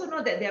 we also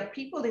know that there are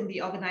people in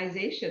the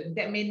organization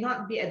that may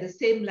not be at the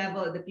same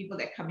level as the people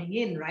that are coming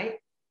in, right?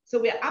 So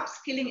we are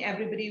upskilling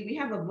everybody. We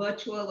have a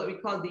virtual, what we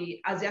call the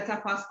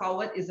Axiata Fast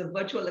Forward is a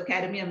virtual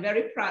academy. I'm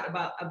very proud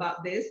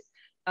about this.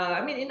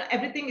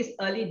 Everything is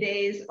early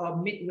days or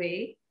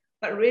midway,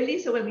 but really,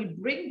 so when we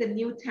bring the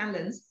new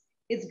talents,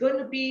 it's going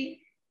to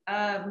be,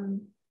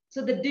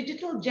 so the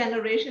digital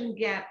generation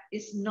gap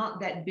is not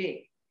that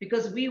big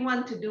because we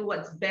want to do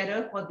what's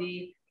better for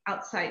the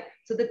outside.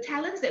 So the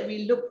talents that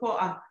we look for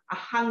are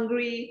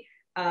hungry,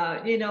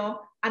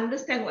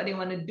 understand what they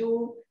want to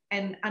do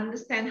and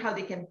understand how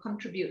they can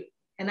contribute.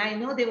 And I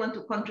know they want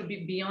to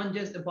contribute beyond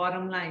just the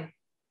bottom line.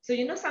 So,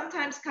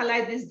 sometimes,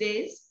 Kalai, these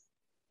days,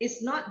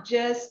 it's not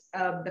just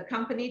the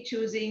company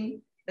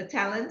choosing the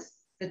talents,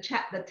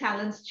 the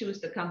talents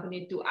choose the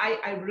company too.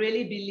 I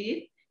really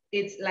believe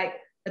it's like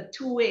a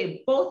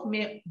two-way, both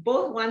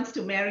wants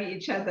to marry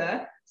each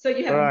other. So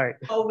you have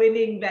a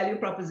winning value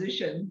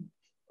proposition.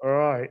 All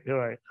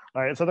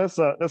right. So that's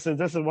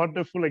a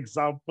wonderful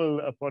example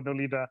for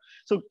Norlida.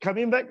 So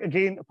coming back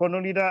again for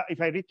Norlida,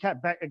 if I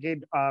recap back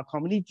again,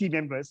 community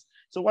members.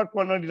 So what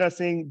Norlida is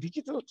saying,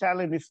 digital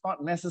talent is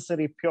not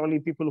necessarily purely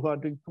people who are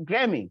doing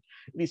programming.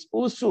 It is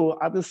also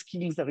other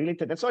skills that are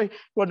related. That's why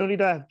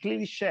Norlida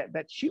clearly shared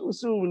that she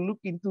also will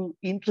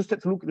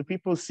interested to look at the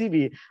people's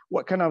CV,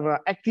 what kind of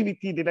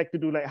activity they like to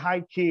do, like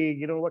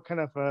hiking, what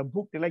kind of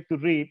book they like to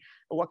read,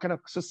 what kind of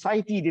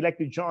society they like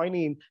to join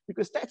in,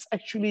 because that's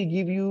actually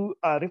give you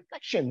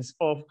reflections sense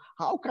of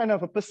how kind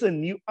of a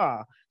person you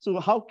are. So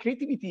how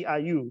creativity are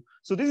you?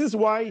 So this is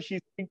why she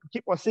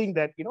keep on saying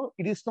that, you know,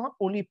 it is not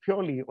only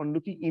purely on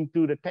looking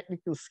into the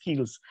technical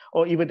skills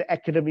or even the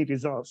academic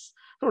results.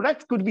 So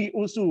that could be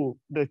also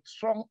the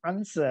strong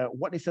answer.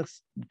 What is a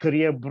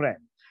career brand?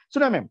 So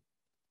now, ma'am,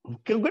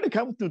 we're going to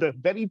come to the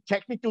very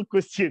technical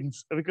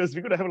questions because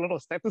we're going to have a lot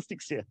of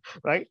statistics here,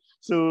 right?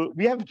 So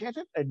we have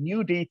gathered a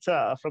new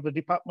data from the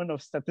Department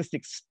of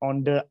Statistics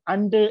on the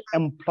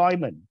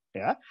underemployment.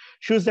 Yeah,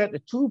 shows that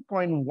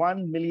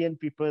 2.1 million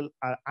people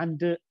are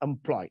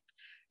underemployed,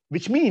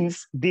 which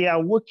means they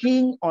are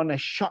working on a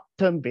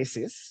short-term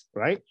basis,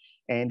 right?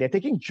 And they're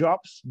taking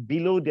jobs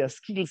below their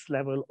skills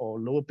level or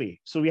lower pay.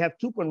 So we have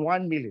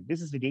 2.1 million.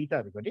 This is the data,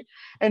 everybody.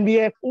 And we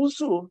have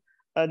also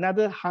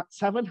another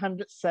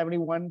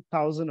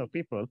 771,000 of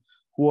people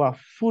who are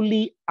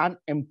fully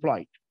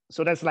unemployed.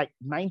 So that's like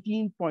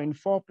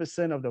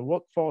 19.4% of the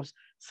workforce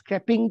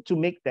scrapping to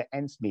make the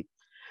ends meet.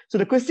 So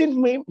the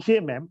question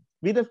here, ma'am,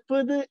 with a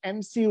further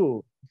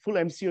MCO, full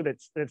MCO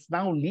that's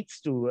now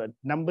leads to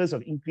numbers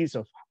of increase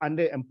of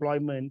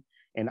underemployment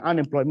and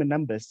unemployment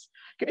numbers,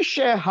 can you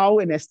share how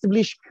an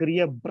established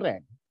career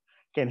brand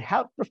can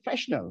help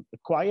professionals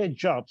acquire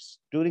jobs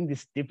during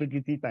these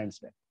difficulty times,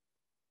 ma'am?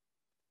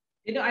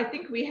 You know, I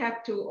think we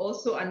have to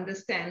also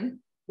understand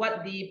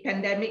what the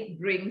pandemic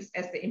brings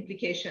as the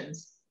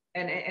implications.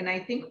 And I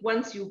think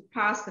once you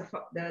pass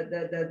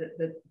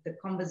the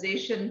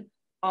conversation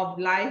of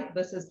life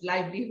versus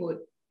livelihood,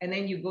 and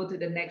then you go to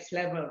the next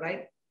level,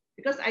 right?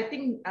 Because I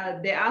think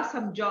there are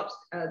some jobs,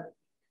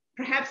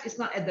 perhaps it's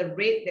not at the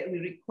rate that we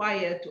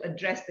require to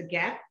address the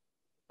gap,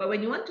 but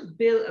when you want to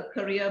build a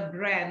career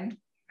brand,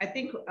 I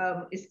think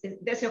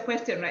that's your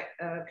question, right,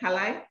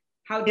 Kalai?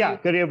 How do you,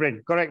 career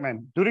brand, correct,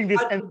 man. During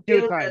this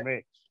MCO time,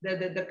 right?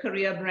 The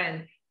career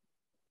brand.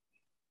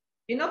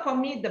 You know, for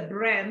me, the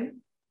brand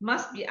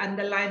must be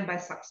underlined by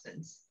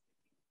substance.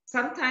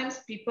 Sometimes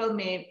people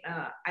may,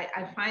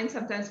 I find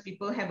sometimes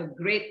people have a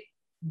great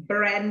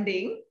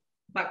branding,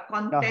 but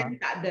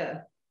content tak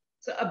ada.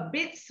 So a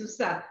bit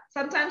susah.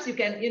 Sometimes you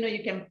can, you know,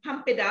 you can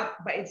pump it up,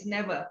 but it's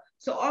never.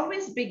 So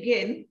always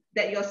begin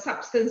that your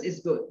substance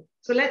is good.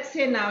 So let's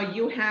say now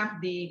you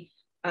have the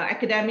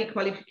academic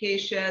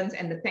qualifications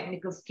and the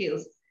technical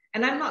skills.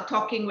 And I'm not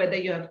talking whether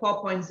you have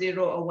 4.0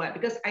 or what,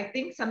 because I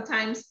think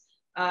sometimes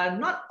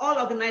not all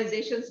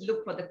organizations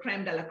look for the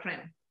creme de la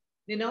creme,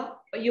 you know,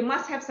 but you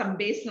must have some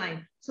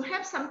baseline. So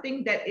have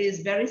something that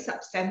is very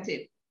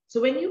substantive. So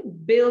when you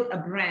build a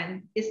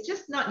brand, it's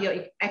just not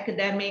your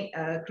academic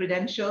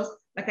credentials.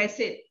 Like I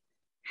said,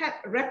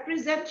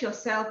 represent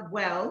yourself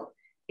well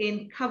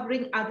in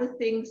covering other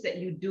things that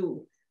you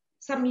do.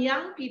 Some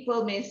young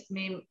people may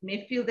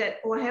feel that,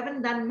 oh, I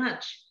haven't done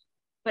much,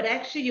 but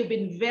actually you've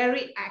been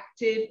very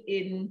active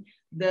in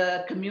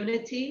the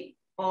community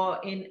or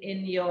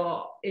in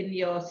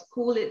your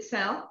school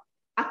itself.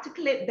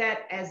 Articulate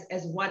that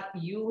as what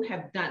you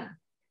have done.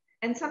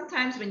 And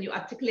sometimes when you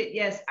articulate,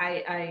 yes,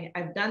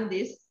 I've done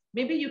this,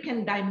 maybe you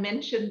can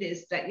dimension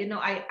this, that, you know,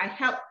 I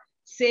helped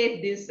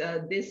save this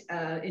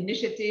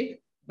initiative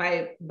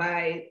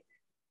by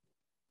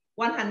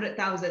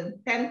 100,000,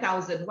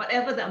 10,000,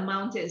 whatever the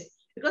amount is,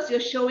 because you're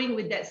showing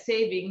with that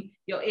saving,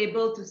 you're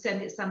able to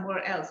send it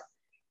somewhere else.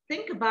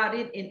 Think about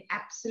it in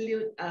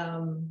absolute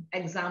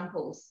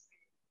examples.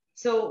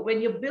 So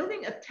when you're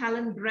building a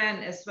talent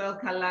brand as well,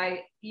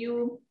 Kalai,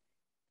 you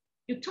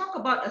talk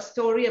about a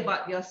story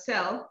about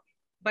yourself,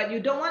 but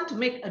you don't want to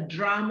make a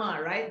drama,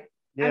 right?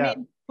 Yeah. I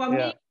mean, for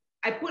me,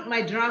 I put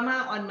my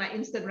drama on my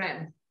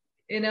Instagram.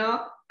 You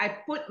know, I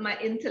put my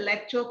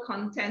intellectual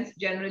contents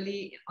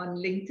generally on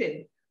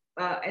LinkedIn.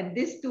 And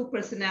these two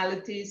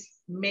personalities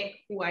make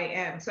who I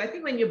am. So I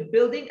think when you're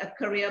building a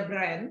career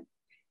brand,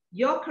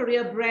 your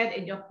career brand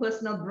and your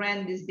personal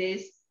brand these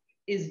days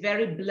is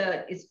very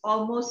blurred. It's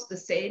almost the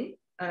same,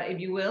 if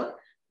you will.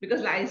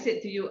 Because like I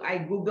said to you, I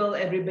Google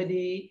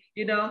everybody,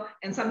 you know,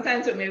 and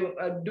sometimes when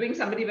we're doing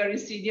somebody very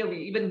senior, we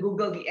even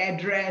Google the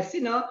address,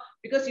 you know,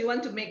 because you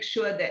want to make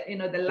sure that, you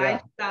know, the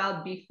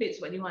lifestyle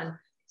befits what you want.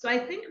 So I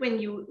think when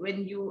you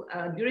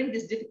during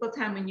this difficult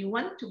time, when you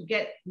want to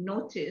get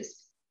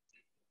noticed,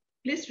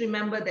 please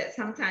remember that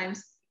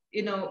sometimes,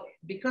 you know,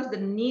 because the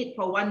need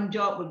for one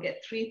job will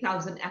get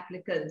 3,000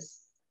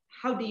 applicants,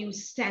 how do you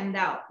stand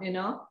out, you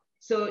know?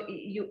 So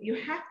you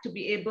have to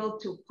be able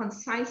to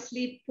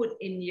concisely put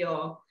in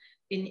your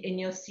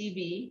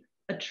CV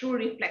a true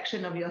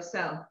reflection of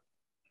yourself.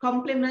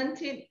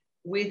 Complement it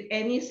with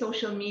any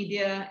social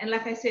media. And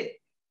like I said,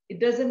 it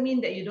doesn't mean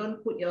that you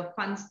don't put your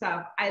fun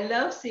stuff. I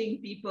love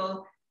seeing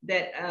people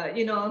that,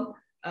 you know,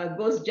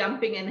 goes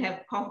jumping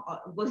and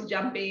goes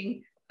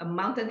jumping,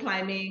 mountain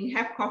climbing,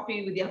 have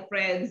coffee with your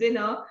friends, you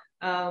know,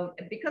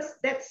 because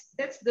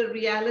that's the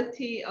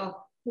reality of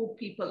who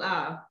people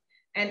are.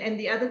 And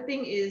the other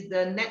thing is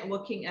the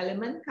networking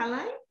element,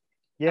 Kalai.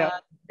 Yeah.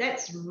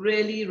 That's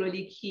really,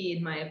 really key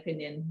in my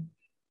opinion.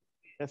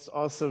 That's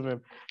awesome,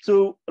 ma'am.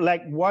 So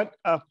like what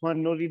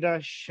Norlida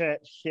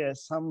shared here,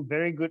 some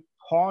very good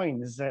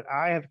points that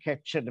I have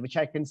captured, which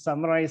I can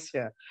summarize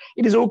here.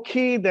 It is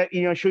okay that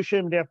in your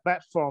social media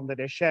platform that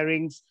they're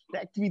sharing the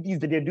activities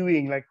that they're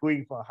doing, like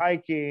going for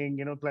hiking,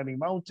 climbing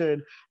mountain,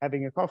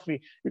 having a coffee,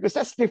 because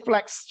that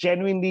reflects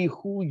genuinely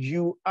who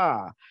you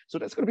are. So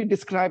that's going to be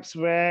describes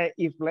where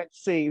if,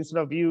 let's say,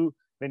 instead of you,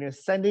 when you're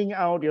sending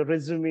out your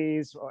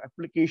resumes or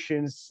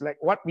applications, like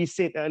what we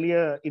said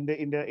earlier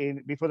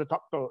before the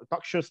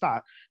talk show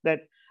start,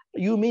 that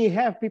you may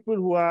have people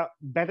who are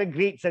better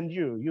grades than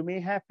you. You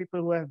may have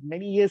people who have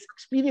many years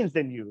experience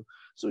than you.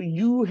 So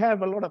you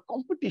have a lot of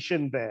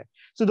competition there.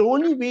 So the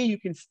only way you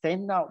can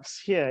stand out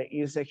here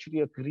is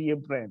actually a career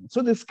brand.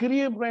 So this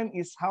career brand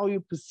is how you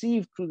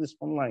perceive through this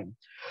online.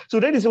 So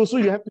that is also,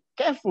 you have to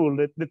be careful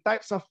that the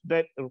types of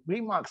that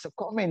remarks or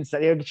comments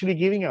that you're actually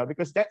giving out,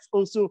 because that's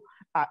also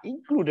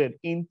included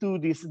into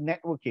this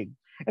networking.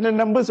 And the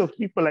numbers of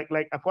people,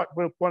 like what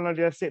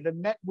Norlida said, the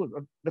network,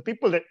 the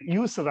people that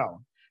you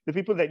surround, the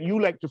people that you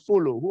like to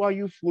follow, who are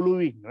you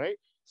following, right?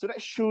 So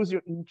that shows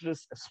your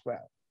interest as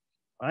well,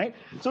 right?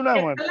 So now,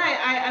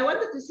 I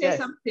wanted to say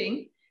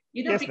something,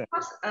 yes,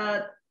 because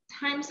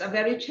times are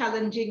very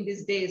challenging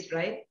these days,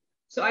 right?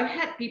 So I've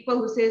had people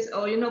who says,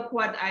 oh,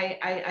 what,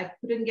 I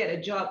couldn't get a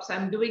job, so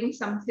I'm doing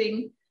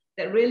something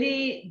that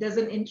really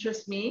doesn't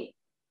interest me,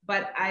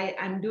 but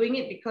I'm doing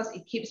it because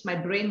it keeps my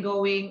brain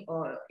going,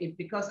 or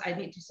because I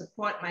need to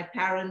support my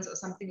parents or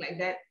something like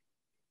that.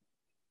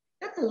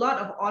 That's a lot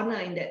of honor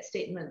in that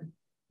statement,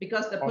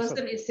 because the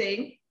person is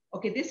saying,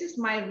 okay, this is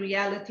my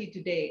reality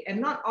today.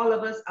 And not all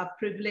of us are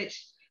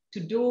privileged to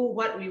do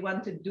what we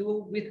want to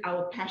do with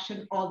our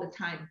passion all the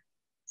time.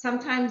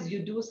 Sometimes you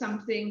do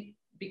something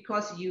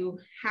because you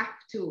have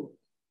to,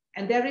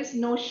 and there is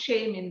no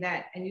shame in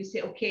that. And you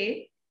say,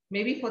 okay,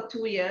 maybe for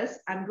 2 years,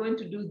 I'm going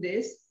to do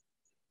this.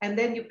 And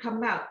then you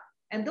come out.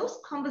 And those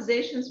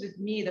conversations with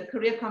me, the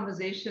career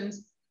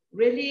conversations,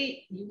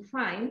 really, you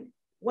find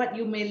what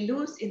you may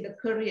lose in the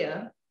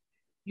career,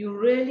 you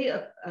really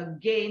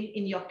gain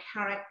in your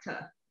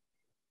character.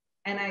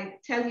 And I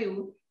tell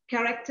you,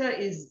 character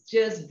is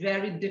just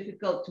very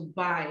difficult to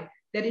buy.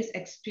 That is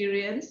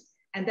experience,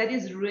 and that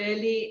is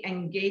really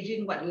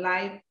engaging what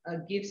life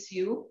gives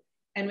you.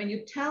 And when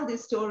you tell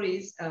these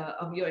stories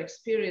of your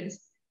experience,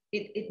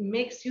 it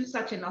makes you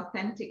such an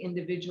authentic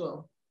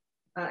individual.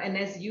 And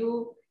as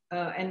you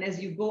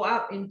go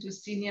up into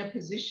senior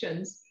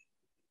positions,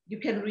 you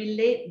can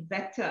relate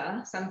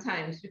better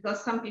sometimes,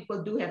 because some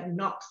people do have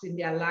knocks in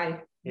their life.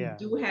 You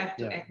do have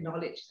to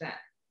acknowledge that.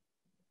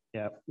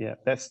 Yeah.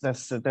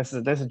 That's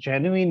a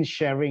genuine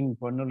sharing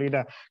for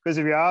Norlida. Because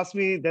if you ask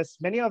me, there's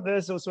many of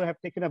us also have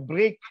taken a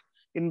break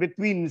in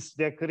between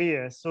their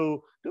careers.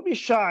 So don't be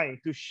shy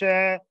to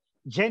share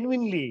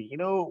genuinely,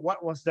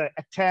 what was the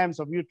attempts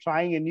of you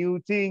trying a new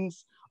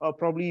things, or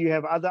probably you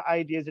have other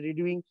ideas that you're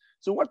doing.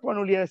 So what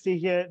Norlida say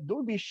here,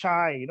 don't be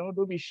shy,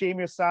 don't be shame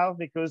yourself,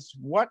 because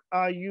what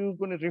are you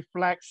going to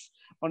reflect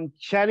on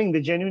sharing the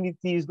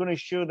genuinity is going to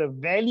show the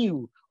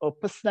value or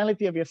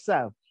personality of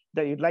yourself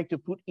that you'd like to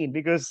put in,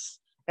 because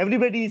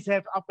everybody's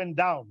have up and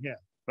down here,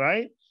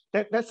 right?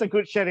 That's a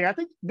good sharing. I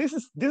think this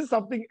is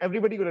something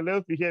everybody gonna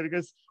love to hear,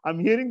 because I'm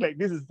hearing like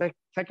this is the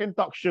second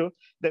talk show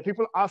that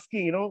people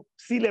asking,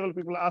 C-level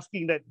people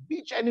asking that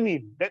be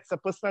genuine. That's a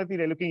personality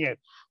they're looking at.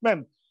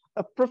 Ma'am,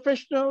 a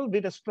professional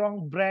with a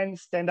strong brand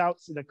stands out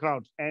in the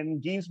crowd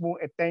and gains more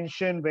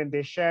attention when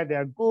they share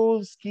their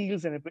goals,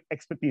 skills, and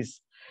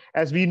expertise.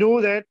 As we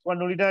know that,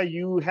 Norlida,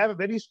 you have a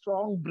very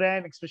strong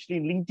brand, especially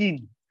in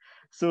LinkedIn.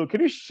 So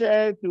can you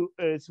share to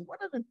us what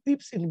are the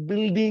tips in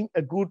building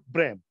a good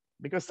brand?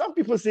 Because some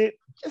people say,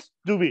 just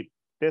do it.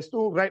 There's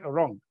no right or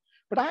wrong.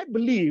 But I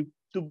believe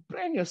to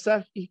brand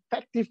yourself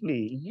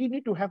effectively, you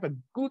need to have a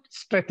good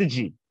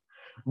strategy.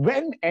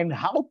 When and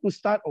how to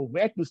start, or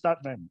where to start,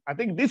 man? I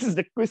think this is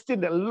the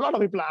question that a lot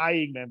of people are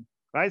eyeing, man.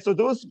 Right? So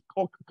those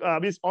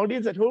this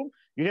audience at home,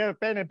 you have a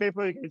pen and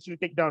paper, you can actually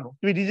take down. To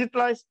be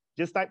digitalized,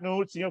 just type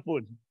notes in your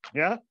phone.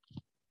 Yeah?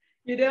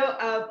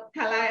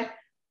 Kalai,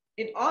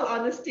 in all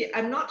honesty,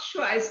 I'm not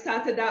sure I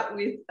started out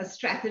with a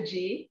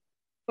strategy,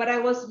 but I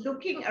was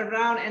looking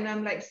around and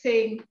I'm like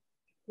saying,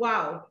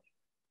 wow,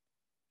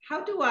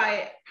 how do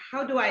I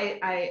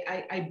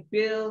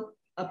build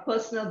a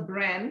personal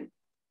brand?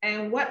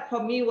 And what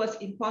for me was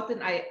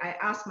important, I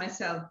asked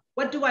myself,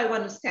 what do I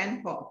want to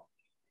stand for?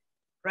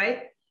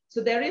 Right?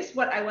 So there is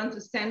what I want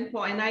to stand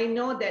for. And I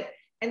know that,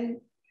 and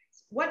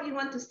what you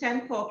want to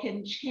stand for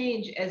can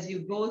change as you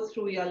go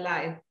through your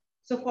life.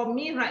 So for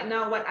me right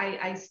now, what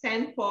I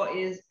stand for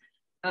is,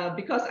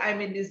 because I'm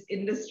in this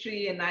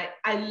industry and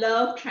I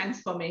love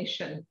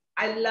transformation.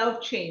 I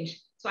love change.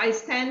 So I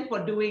stand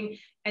for doing,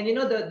 and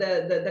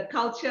the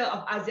culture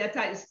of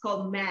Axiata is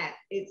called MAD.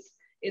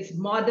 It's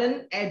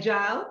modern,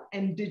 agile,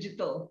 and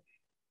digital.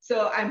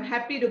 So I'm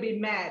happy to be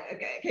MAD.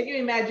 Okay, can you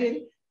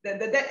imagine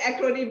that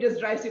acronym just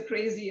drives you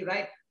crazy,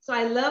 right? So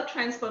I love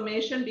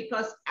transformation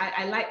because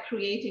I like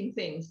creating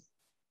things.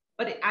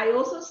 But I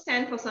also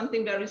stand for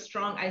something very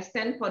strong. I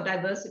stand for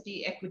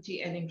diversity,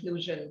 equity, and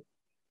inclusion.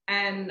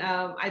 And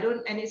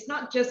and it's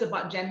not just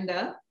about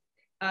gender.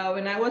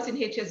 when I was in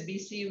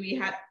HSBC, we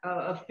had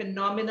a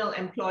phenomenal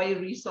employee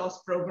resource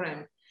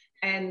program,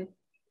 and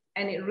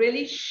it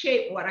really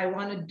shaped what I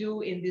want to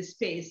do in this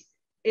space.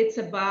 It's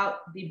about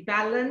the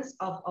balance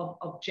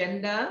of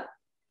gender.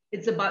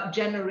 It's about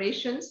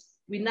generations.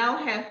 We now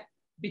have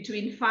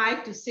between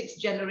 5 to 6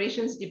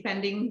 generations,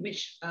 depending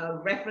which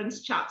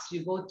reference charts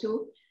you go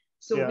to.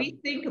 So we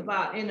think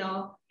about, in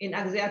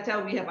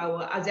Axiata, we have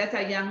our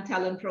Axiata Young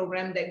Talent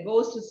Program that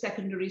goes to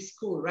secondary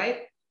school,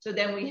 right? So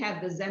then we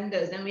have the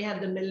Zenders, then we have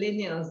the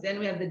millennials, then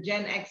we have the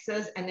Gen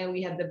Xers, and then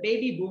we have the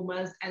baby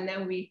boomers, and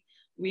then we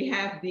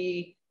have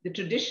the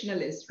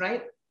traditionalists,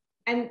 right?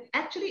 And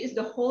actually it's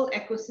the whole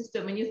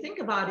ecosystem. When you think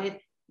about it,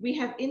 we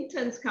have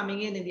interns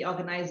coming in the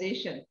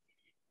organization.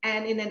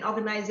 And in an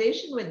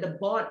organization where the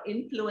board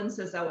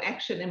influences our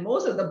action, and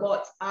most of the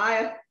boards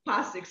are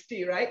past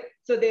 60, right?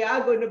 So they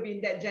are going to be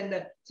in that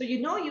gender. So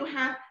you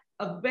have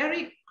a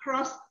very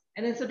cross,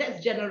 and then so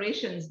that's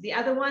generations. The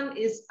other one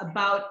is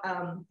about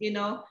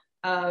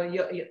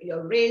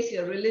your race,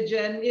 your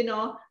religion,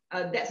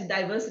 that's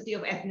diversity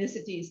of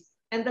ethnicities.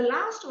 And the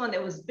last one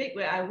that was big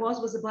where I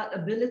was about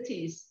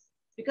abilities,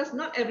 because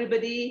not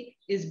everybody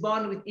is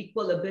born with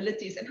equal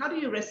abilities. And how do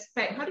you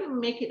respect, how do you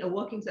make it a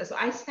working set? So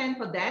I stand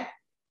for that.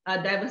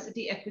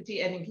 Diversity,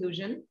 equity, and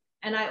inclusion.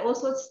 And I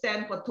also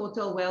stand for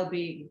total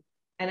well-being.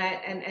 And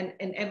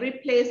every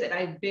place that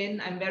I've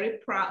been, I'm very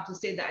proud to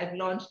say that I've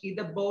launched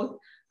either both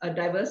a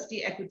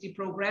diversity equity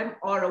program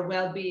or a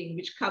well-being,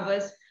 which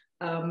covers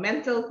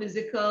mental,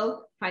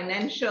 physical,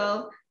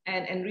 financial,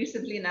 and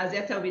recently in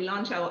Axiata, we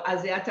launched our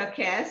Axiata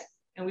Cares,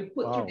 and we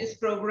put through this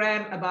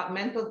program about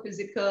mental,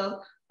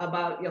 physical,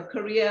 about your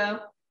career,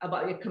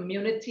 about your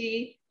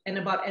community, and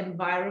about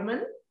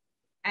environment.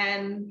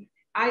 And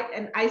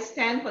I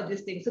stand for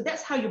these things. So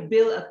that's how you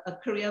build a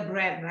career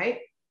brand, right?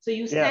 So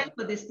you stand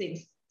for these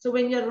things. So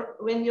when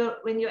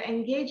you're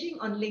engaging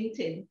on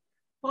LinkedIn,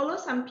 follow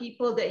some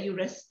people that you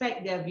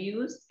respect their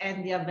views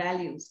and their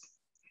values,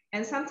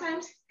 and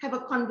sometimes have a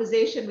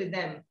conversation with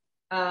them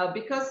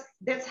because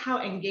that's how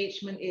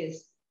engagement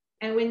is.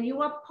 And when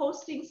you are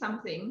posting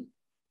something,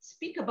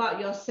 speak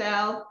about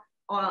yourself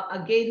or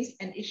against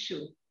an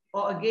issue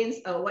or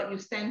against what you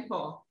stand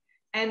for.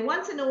 And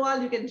once in a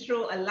while, you can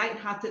throw a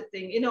light-hearted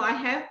thing. I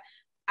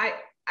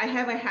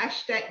have a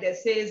hashtag that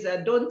says,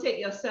 don't take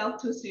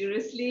yourself too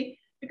seriously,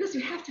 because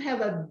you have to have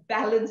a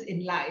balance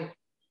in life.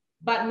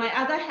 But my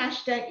other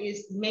hashtag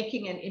is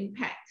making an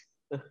impact.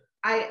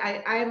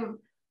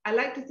 I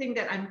like to think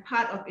that I'm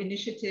part of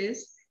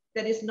initiatives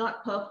that is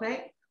not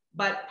perfect,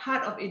 but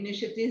part of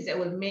initiatives that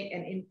will make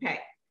an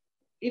impact.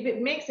 If it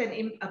makes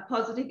a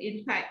positive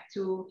impact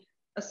to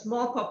a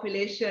small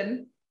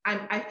population,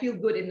 I feel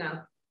good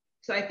enough.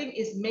 So I think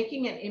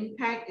making an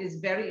impact is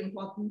very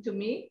important to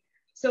me.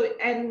 So,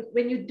 and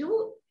when you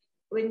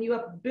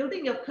are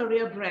building your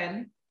career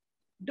brand,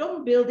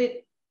 don't build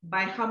it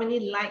by how many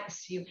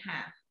likes you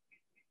have.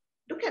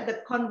 Look at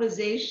the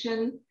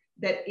conversation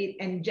that it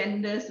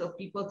engenders of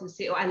people to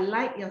say, oh, I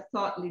like your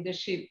thought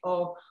leadership,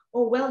 or,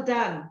 oh, well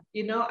done.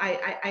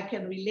 I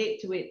can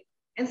relate to it.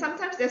 And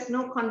sometimes there's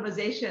no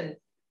conversation.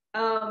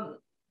 Not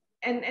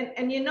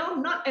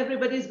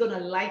everybody's going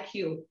to like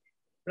you,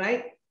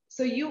 right?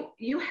 So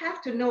you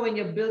have to know when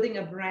you're building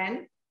a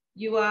brand,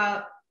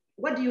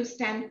 what do you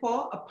stand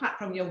for apart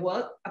from your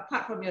work,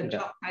 apart from your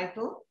job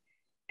title?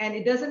 And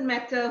it doesn't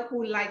matter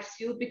who likes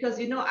you, because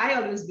I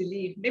always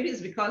believe, maybe it's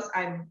because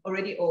I'm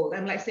already old.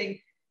 I'm like saying,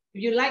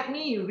 if you like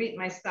me, you read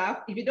my stuff.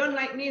 If you don't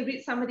like me,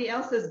 read somebody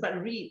else's,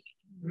 but read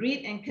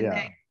and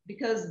connect,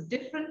 because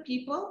different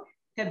people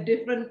have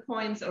different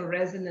points of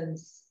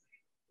resonance.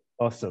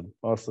 Awesome.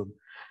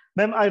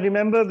 Ma'am, I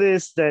remember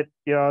this, that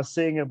you're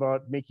saying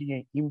about making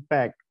an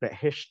impact, the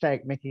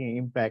hashtag making an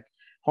impact.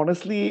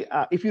 Honestly,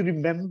 if you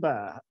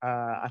remember,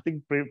 I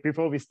think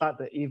before we start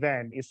the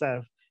event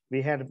itself,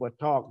 we had a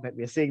talk that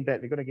we're saying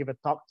that we're going to give a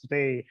talk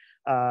today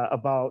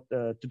about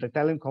to the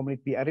talent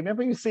community. I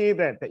remember you say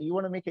that you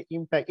want to make an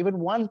impact, even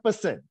one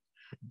person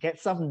get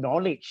some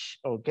knowledge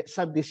or get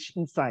some this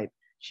insight,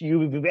 you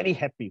will be very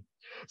happy.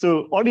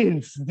 So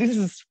audience, this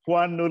is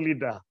Puan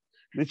Norlida.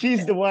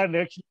 She's the one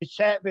that actually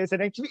shared this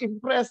and actually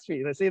impressed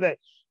me. I say that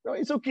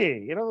it's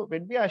okay,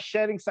 when we are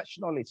sharing such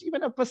knowledge,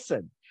 even a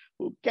person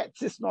who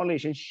gets this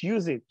knowledge and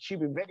use it, she'll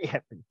be very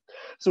happy.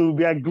 So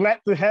we are glad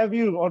to have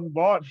you on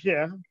board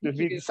here, to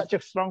be such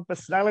a strong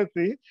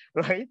personality,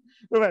 right?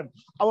 So,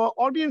 our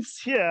audience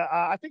here,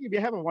 I think if you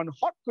have one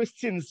hot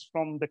questions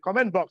from the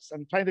comment box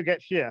I'm trying to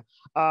get here,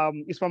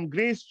 is from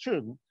Grace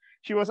Chun.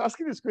 She was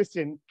asking this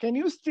question: can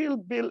you still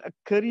build a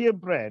career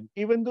brand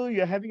even though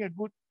you're having a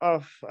good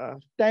of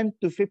 10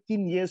 to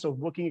 15 years of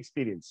working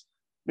experience?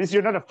 Means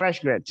you're not a fresh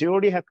grad, you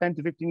already have 10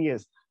 to 15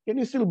 years. Can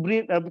you still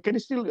build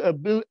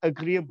a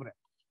career brand?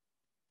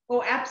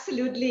 Oh,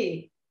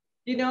 absolutely.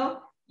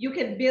 You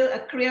can build a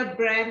career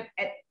brand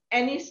at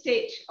any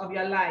stage of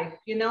your life.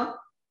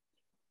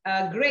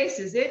 Grace,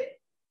 is it?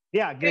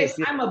 Yeah, Grace.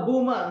 I'm a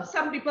boomer.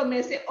 Some people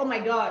may say, oh my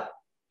God,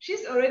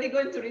 she's already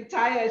going to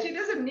retire. She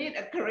doesn't need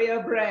a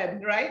career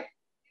brand, right?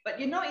 But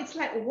it's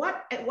like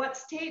at what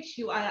stage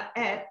you are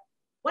at,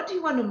 What do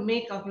you want to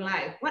make of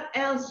life? What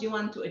else do you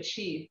want to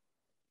achieve?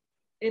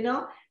 You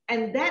know,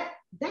 and that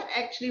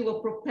actually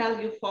will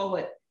propel you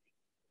forward.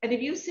 And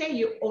if you say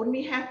you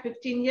only have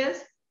 15 years,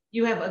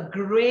 you have a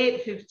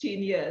great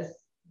 15 years,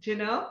 you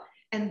know,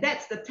 and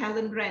that's the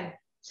talent brand.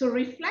 So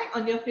reflect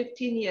on your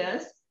 15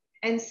 years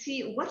and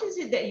see what is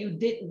it that you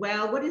did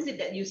well, what is it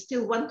that you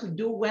still want to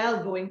do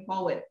well going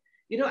forward.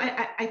 You know,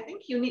 I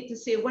think you need to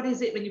say, what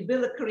is it when you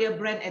build a career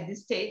brand at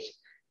this stage?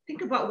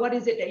 Think about what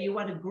is it that you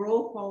want to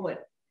grow forward.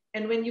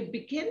 And when you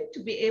begin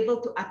to be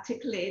able to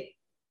articulate,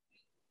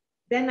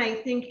 then I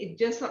think it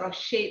just sort of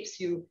shapes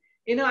you.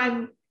 You know,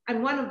 I'm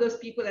one of those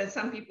people, and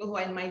some people who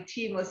are in my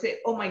team will say,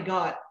 oh my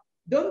God,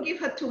 don't give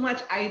her too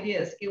much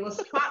ideas. It will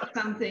spark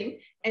something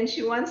and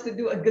she wants to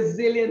do a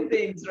gazillion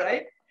things,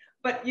 right?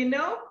 But you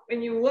know,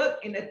 when you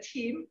work in a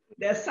team,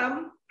 there are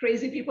some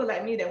crazy people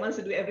like me that wants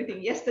to do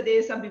everything.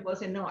 Yesterday, some people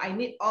say, no, I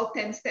need all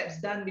 10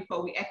 steps done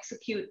before we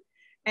execute.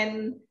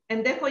 And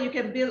therefore you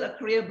can build a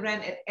career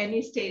brand at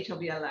any stage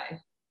of your life.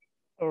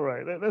 All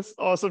right, that's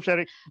awesome,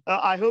 sharing.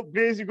 I hope,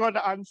 Grace, you got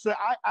the answer.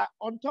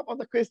 On top of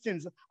the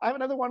questions, I have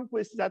another one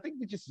question, I think,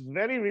 which is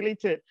very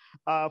related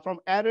from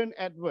Aaron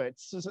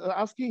Edwards. So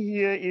asking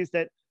here is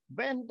that,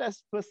 when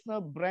does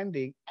personal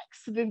branding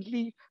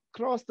accidentally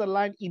cross the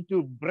line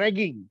into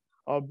bragging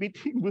or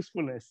beating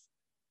boastfulness?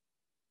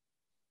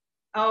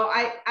 Oh,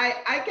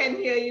 I can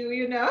hear you,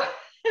 you know.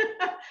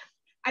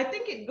 I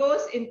think it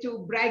goes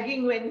into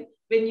bragging when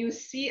you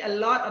see a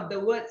lot of the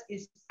words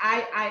is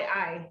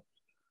I.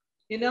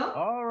 You know?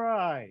 All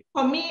right.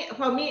 For me,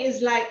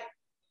 it's like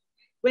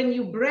when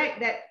you brag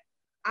that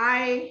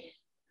I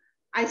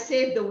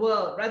saved the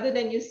world, rather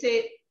than you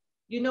say,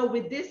 you know,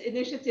 with this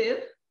initiative,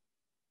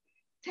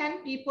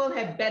 10 people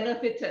have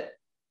benefited,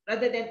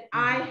 rather than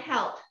I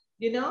helped,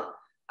 you know?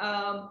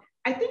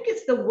 I think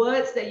it's the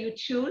words that you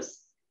choose.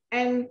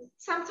 And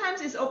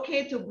sometimes it's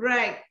okay to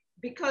brag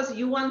because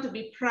you want to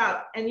be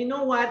proud. And you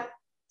know what?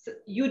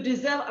 You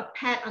deserve a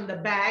pat on the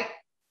back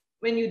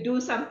when you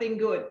do something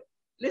good.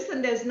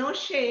 Listen, there's no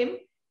shame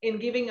in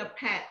giving a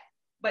pat,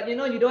 but you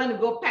know, you don't want to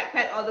go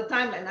pat all the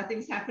time like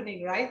nothing's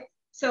happening, right?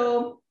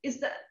 So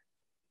it's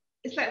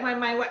like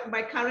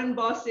my current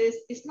boss is,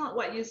 it's not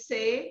what you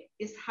say,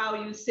 it's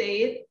how you say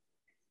it.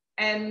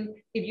 And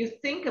if you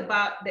think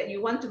about that,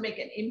 you want to make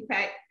an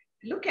impact,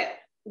 look at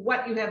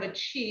what you have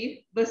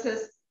achieved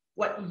versus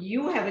what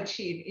you have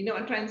achieved. You know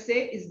what I'm trying to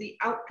say is the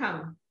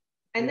outcome.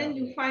 And then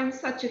you find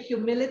such a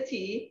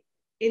humility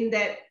in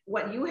that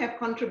what you have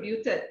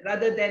contributed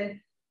rather than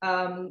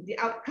the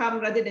outcome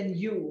rather than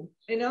you,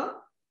 you know,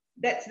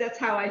 that's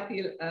how I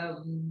feel.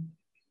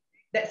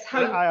 That's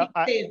how you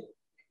keep safe.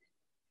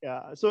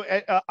 Yeah, so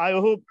I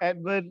hope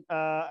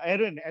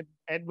Aaron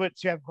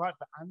Edwards, you have got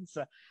the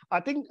answer. I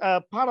think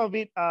part of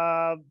it,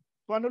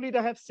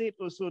 Norlida have said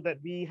also that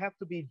we have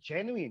to be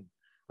genuine,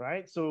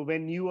 right? So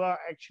when you are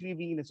actually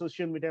being in a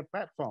social media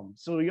platform,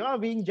 so you are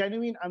being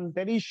genuine, I'm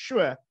very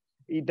sure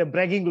the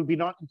bragging will be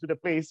not into the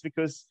place,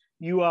 because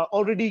you are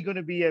already going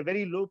to be a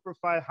very low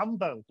profile,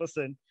 humble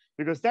person,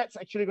 because that's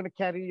actually going to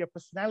carry your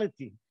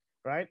personality,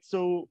 right?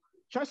 So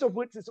choice of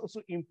words is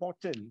also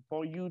important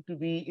for you to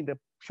be in the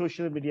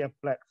social media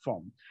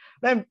platform.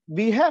 Then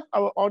we have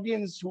our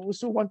audience who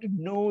also want to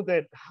know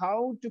that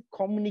how to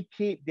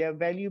communicate their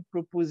value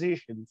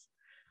propositions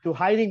to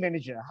hiring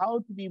manager, how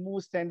to be more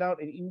standout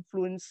and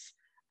influence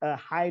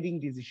hiring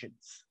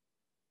decisions.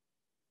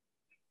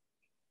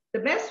 The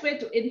best way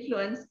to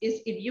influence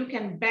is if you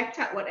can back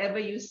up whatever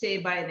you say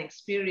by an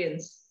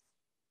experience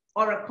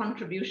or a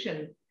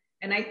contribution.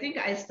 And I think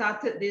I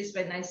started this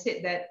when I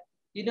said that,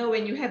 you know,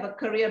 when you have a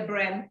career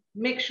brand,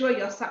 make sure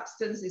your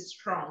substance is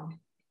strong.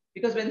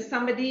 Because when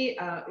somebody,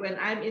 when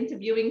I'm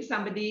interviewing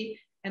somebody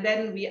and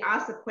then we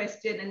ask a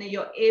question and then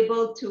you're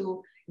able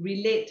to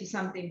relate to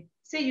something.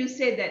 Say you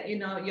say that, you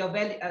know,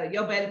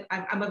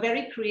 I'm a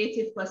very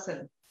creative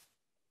person.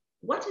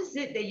 What is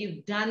it that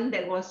you've done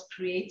that was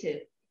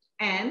creative?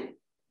 And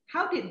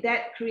how did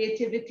that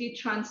creativity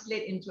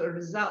translate into a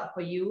result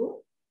for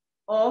you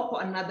or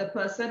for another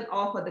person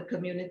or for the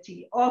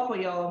community or for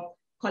your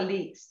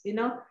colleagues? You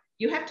know,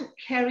 you have to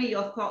carry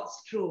your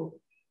thoughts through.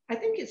 I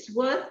think it's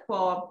worth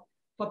for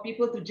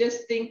people to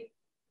just think,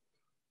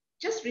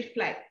 just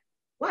reflect.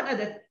 What are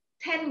the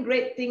 10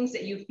 great things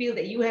that you feel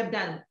that you have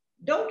done?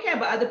 Don't care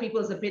about other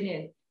people's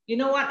opinion. You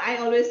know what? I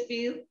always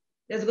feel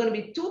there's going to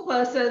be two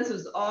persons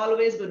who's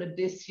always going to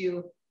diss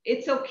you.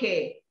 It's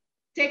okay.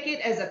 Take it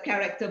as a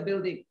character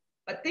building.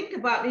 But think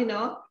about, you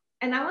know,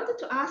 and I wanted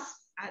to ask,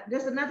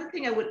 there's another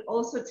thing I would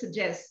also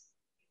suggest.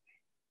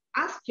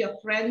 Ask your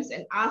friends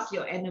and ask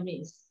your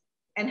enemies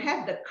and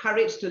have the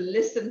courage to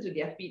listen to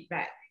their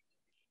feedback.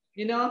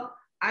 You know,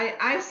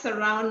 I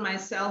surround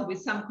myself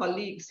with some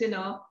colleagues, you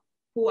know,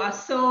 who are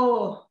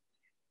so,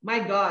 my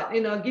God,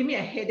 you know, give me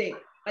a headache,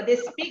 but they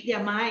speak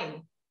their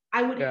mind.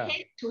 I would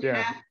hate to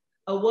have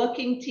a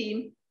working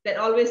team that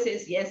always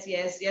says, yes,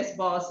 yes, yes,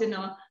 boss, you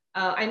know.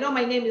 I know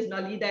my name is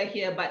Norlida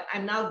here, but I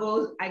now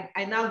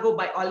go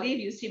by Olive.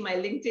 You see my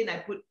LinkedIn, I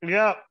put in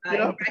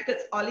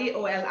brackets Oli,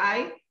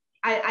 O-L-I.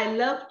 I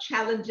love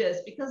challenges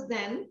because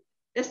then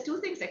there's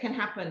two things that can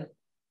happen.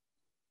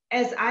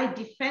 As I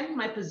defend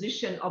my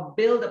position or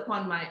build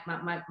upon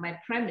my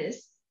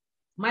premise,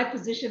 my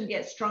position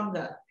gets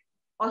stronger.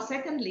 Or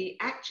secondly,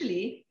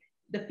 actually,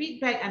 the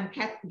feedback I'm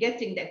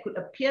getting that could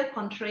appear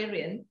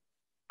contrarian,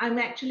 I'm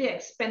actually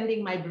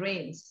expanding my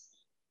brains.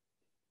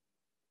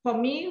 For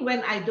me,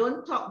 when I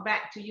don't talk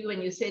back to you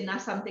and you say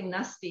something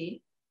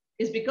nasty,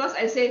 is because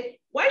I say,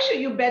 why should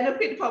you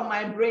benefit from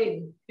my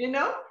brain? You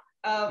know?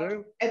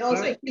 And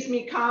also it keeps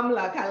me calm,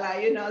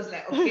 Kala, you know, it's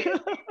like, okay,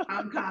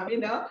 calm, you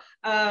know,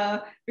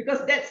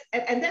 because that's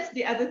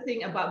the other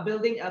thing about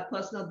building a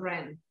personal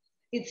brand.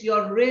 It's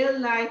your real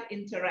life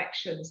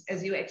interactions.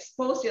 As you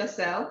expose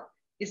yourself,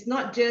 it's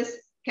not just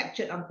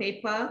captured on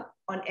paper,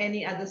 on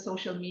any other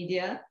social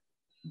media,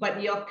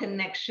 but your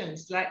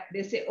connections. Like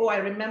they say, oh, I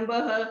remember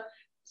her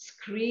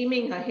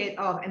screaming her head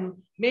off, and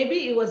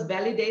maybe it was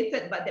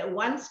validated, but that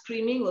one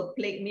screaming will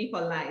plague me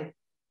for life.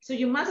 So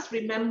you must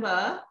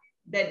remember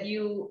that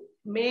you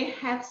may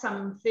have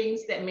some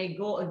things that may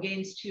go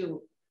against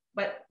you,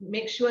 but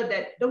make sure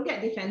that don't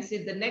get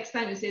defensive. The next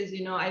time you say,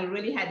 you know, I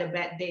really had a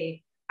bad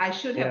day, I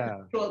should have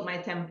controlled my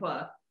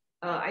temper.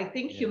 I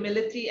think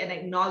humility and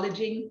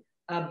acknowledging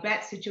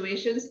bad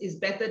situations is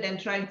better than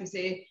trying to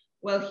say,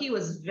 well, he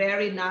was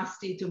very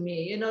nasty to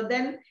me. You know,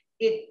 then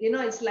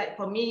it's like,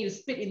 for me, you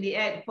spit in the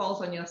air, it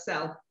falls on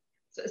yourself.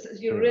 So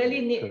you really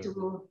need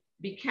to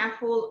be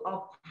careful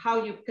of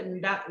how you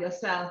conduct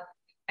yourself.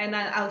 And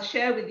I'll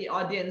share with the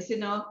audience, you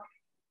know,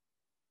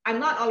 I'm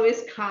not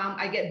always calm.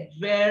 I get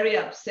very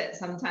upset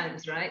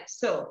sometimes, right?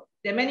 So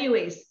there are many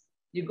ways.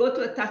 You go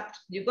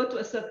to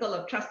a circle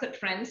of trusted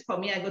friends. For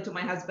me, I go to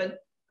my husband.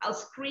 I'll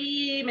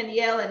scream and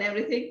yell and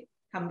everything,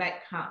 come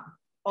back calm.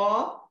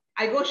 Or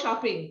I go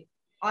shopping,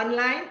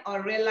 online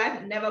or real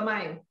life, never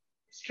mind,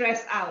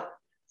 stressed out.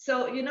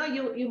 So, you know,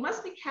 you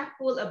must be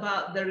careful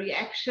about the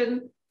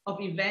reaction of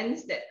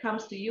events that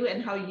comes to you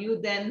and how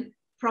you then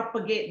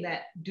propagate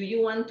that. Do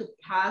you want to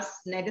pass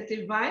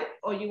negative vibe,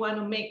 or you want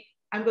to make,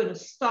 I'm going to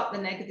stop the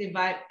negative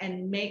vibe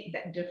and make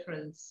that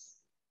difference?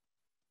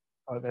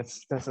 Oh,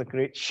 that's a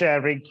great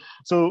sharing.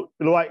 So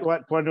like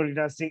what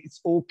Norlida said,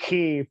 it's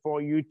okay for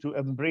you to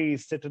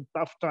embrace certain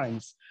tough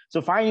times.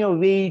 So find a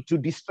way to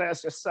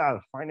distress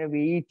yourself, find a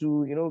way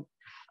to, you know,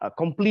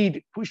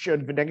 push your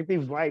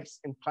negative vibes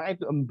and try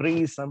to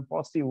embrace some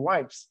positive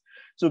vibes.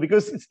 So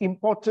because it's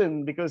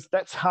important, because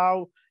that's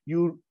how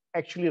you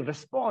actually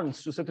respond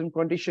to certain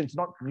conditions,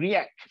 not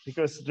react,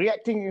 because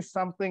reacting is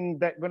something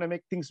that's going to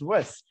make things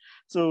worse.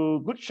 So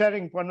good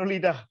sharing,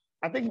 Norlida.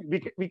 I think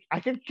I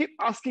can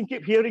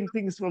keep hearing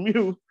things from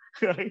you,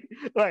 right?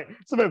 Right.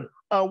 So, ma'am,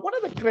 what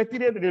are the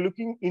criteria that you're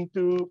looking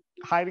into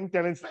hiring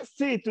talents? Let's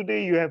say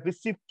today you have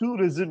received 2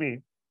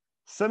 resumes,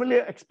 similar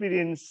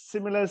experience,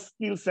 similar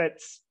skill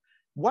sets.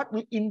 What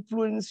will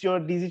influence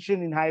your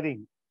decision in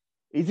hiring?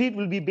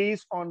 Will be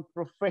based on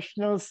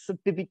professional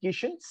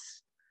certifications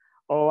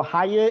or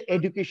higher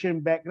education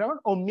background,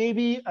 or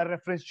maybe a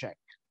reference check?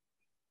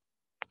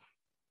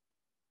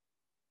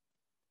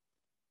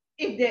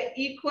 If they're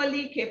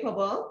equally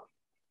capable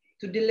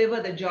to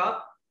deliver the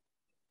job,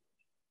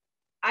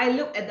 I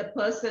look at the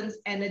person's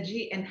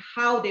energy and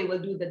how they will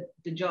do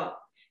the job.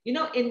 You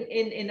know,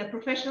 in a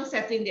professional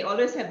setting, they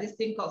always have this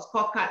thing called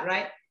scorecard,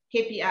 right?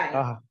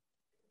 KPI.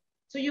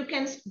 So you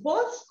can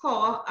both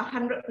score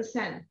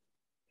 100%,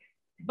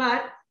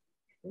 but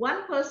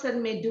one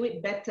person may do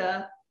it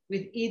better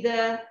with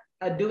either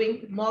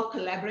doing more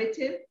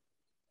collaborative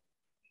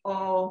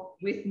or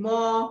with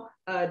more,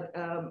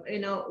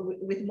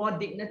 with more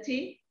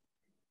dignity,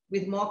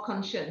 with more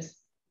conscience.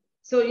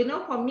 So, you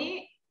know, for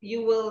me,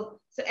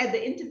 so at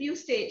the interview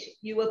stage,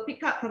 you will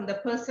pick up from the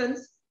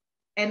person's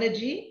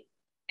energy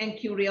and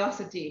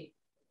curiosity.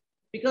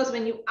 Because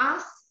when you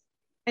ask,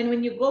 and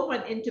when you go for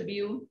an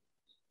interview,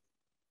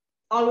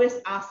 always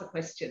ask a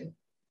question.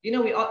 You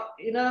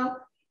know,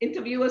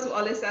 interviewers will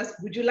always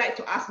ask, would you like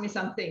to ask me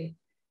something?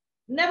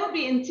 Never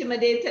be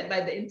intimidated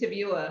by the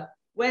interviewer,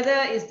 whether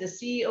it's the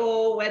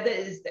CEO, whether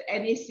it's the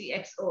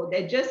NECXO,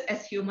 they're just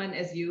as human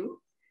as you.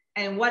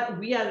 And what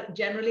we are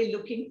generally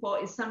looking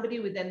for is somebody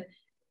with an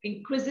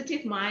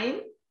inquisitive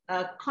mind,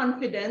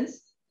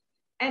 confidence.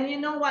 And you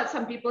know what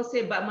some people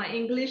say, but my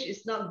English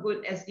is not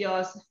good as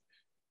yours.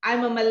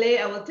 I'm a Malay,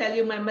 I will tell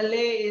you my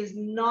Malay is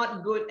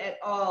not good at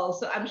all.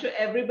 So I'm sure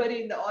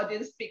everybody in the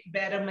audience speak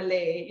better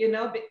Malay, you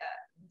know,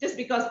 just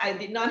because I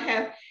did not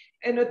have,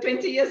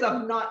 20 years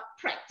of not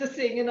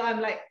practicing, you know, I'm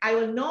like, I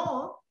will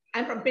know,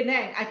 I'm from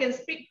Penang, I can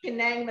speak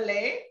Penang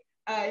Malay,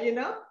 you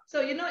know.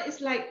 So, you know,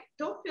 it's like,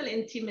 don't feel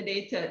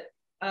intimidated.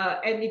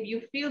 And if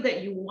you feel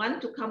that you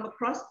want to come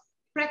across,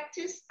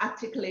 practice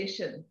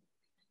articulation.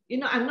 You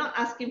know, I'm not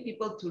asking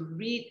people to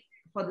read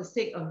for the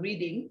sake of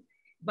reading,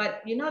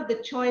 but you know,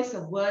 the choice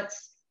of words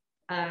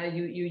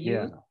you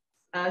use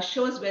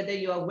shows whether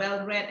you are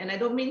well-read. And I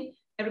don't mean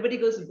everybody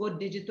goes to go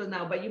digital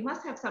now, but you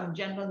must have some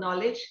general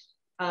knowledge,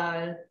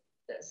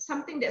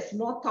 something that's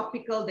more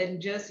topical than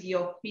just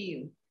your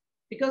field.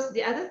 Because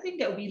the other thing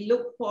that we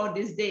look for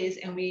these days,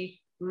 and we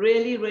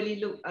really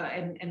look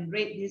and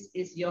rate this,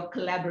 is your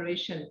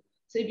collaboration.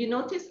 So if you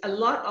notice, a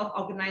lot of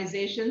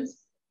organizations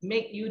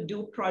make you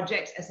do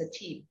projects as a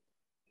team,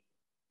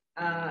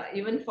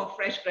 even for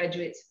fresh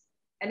graduates.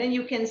 And then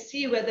you can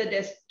see whether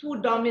there's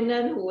two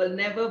dominant who will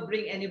never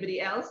bring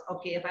anybody else.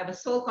 Okay, if I have a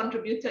sole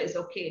contributor, it's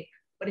okay.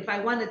 But if I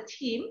want a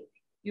team,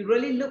 you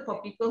really look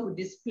for people who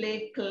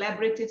display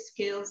collaborative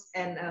skills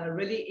and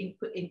really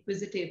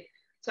inquisitive.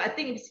 So I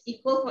think it's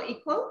equal for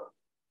equal.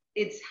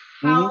 It's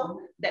how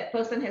that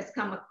person has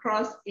come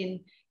across in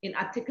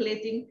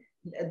articulating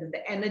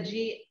the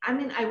energy. I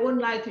mean, I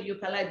won't lie to you,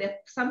 Kala. There are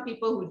some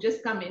people who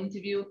just come and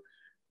interview,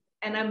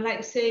 and I'm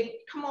like saying,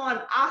 come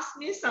on, ask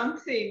me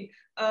something,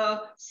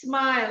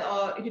 smile,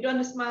 or if you don't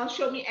want to smile,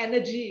 show me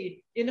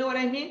energy. You know what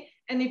I mean?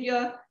 And if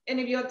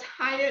you're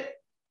tired,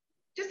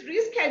 just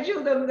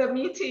reschedule the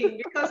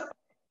meeting, because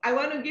I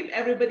want to give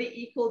everybody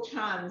equal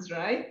chance,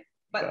 right?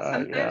 But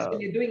sometimes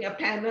when you're doing a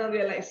panel,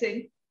 we're like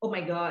saying, oh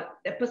my God,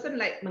 that person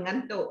like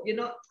mengantuk, you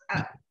know,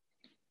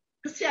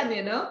 kesian,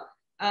 you know?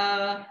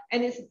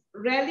 And it's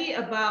really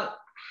about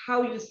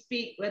how you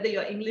speak, whether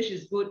your English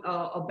is good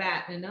or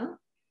bad, you know?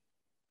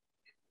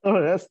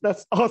 Oh,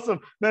 that's awesome.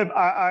 Ma'am,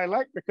 I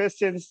like the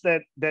questions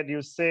that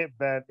you said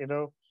that, you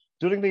know,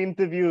 during the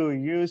interview,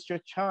 use your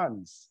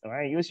chance,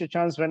 right? Use your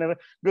chance whenever,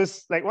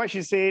 because like what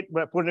she said,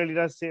 but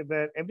Norlida said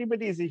that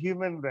everybody is a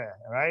human there,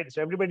 right?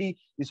 So everybody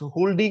is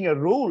holding a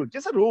role,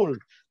 just a role,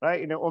 right,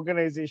 in an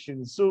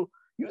organization. So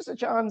use a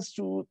chance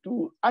to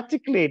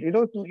articulate, you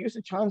know, to use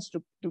a chance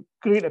to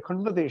create a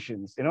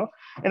conversations, you know.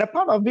 And a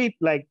part of it,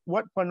 like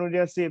what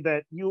Norlida said,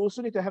 that you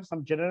also need to have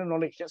some general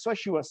knowledge. That's what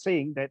she was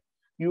saying, that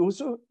you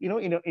also, you know,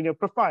 in your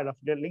profile of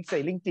the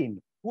LinkedIn,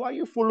 who are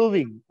you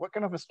following? What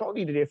kind of a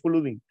story that they're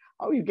following?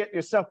 How you get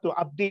yourself to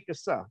update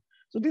yourself?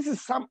 So this is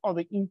some of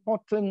the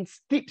important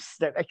tips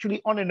that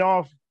actually on and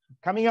off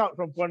coming out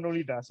from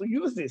Norlida. So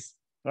use this,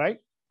 right?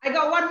 I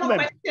got one more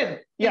question.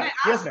 Yeah,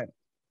 yes, ma'am.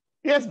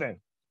 Yes, ma'am.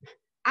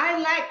 I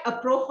like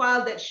a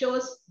profile that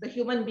shows the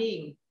human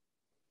being.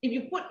 If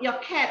you put your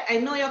cat, I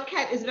know your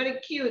cat is very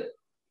cute,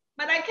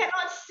 but I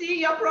cannot see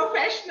your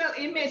professional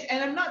image.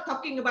 And I'm not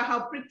talking about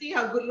how pretty,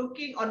 how good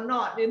looking or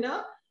not, you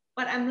know,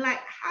 but I'm like,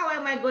 how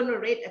am I going to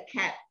rate a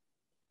cat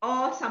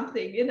or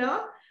something, you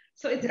know?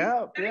 So it's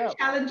very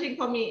challenging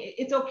for me.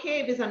 It's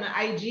okay if it's on an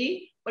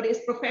IG, but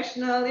it's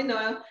professional, you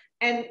know,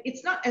 and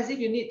it's not as if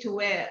you need to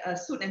wear a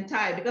suit and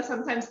tie, because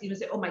sometimes you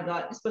say, oh my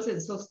God, this person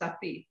is so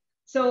stuffy.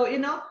 So, you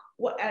know,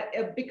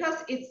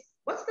 because it's,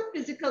 what's the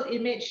physical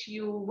image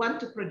you want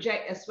to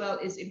project as well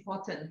is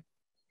important.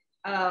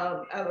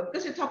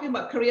 Because you're talking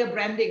about career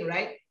branding,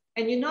 right?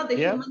 And you know,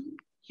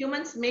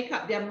 humans make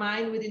up their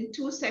mind within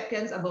 2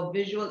 seconds of a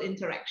visual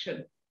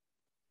interaction.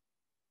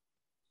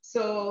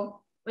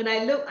 So when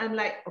I look, I'm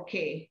like,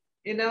 okay,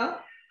 you know,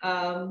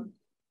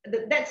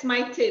 that's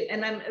my tip.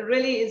 And I'm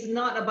really, it's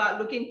not about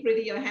looking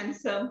pretty or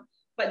handsome,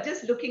 but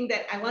just looking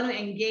that I want to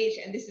engage,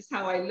 and this is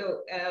how I look.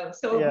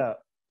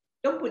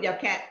 Don't put your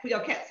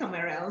cat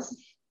somewhere else.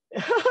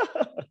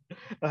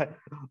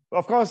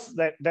 Of course,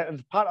 that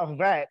part of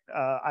that,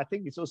 I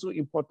think it's also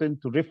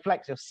important to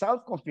reflect your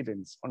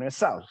self-confidence on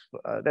yourself.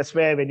 That's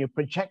where when you're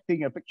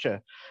projecting a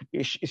picture,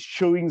 it's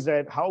showing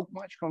that how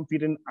much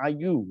confident are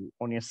you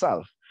on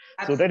yourself.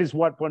 Absolutely. So that is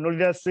what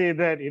Norlida said,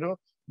 that, you know,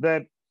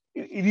 that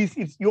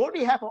you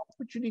already have an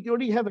opportunity, you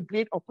already have a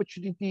great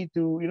opportunity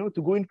to, you know,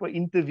 to go in for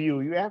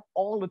interview. You have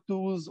all the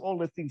tools, all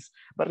the things.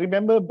 But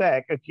remember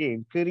back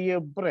again,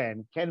 career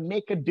brand can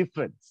make a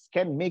difference,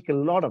 can make a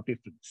lot of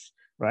difference,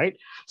 right?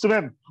 So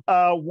ma'am,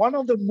 one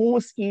of the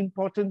most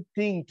important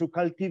things to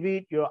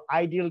cultivate your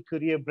ideal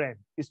career brand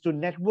is to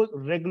network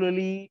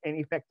regularly and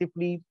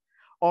effectively,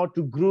 or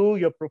to grow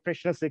your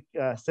professional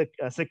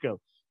circle.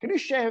 Can you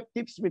share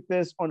tips with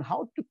us on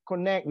how to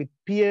connect with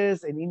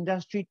peers and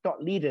industry thought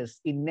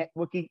leaders in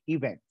networking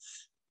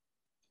events?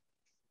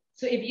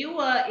 So if you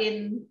were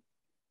if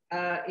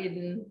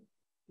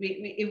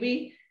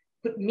we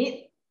could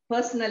meet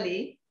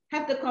personally,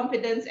 have the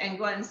confidence and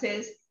go and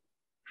says,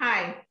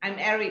 hi, I'm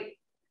Eric.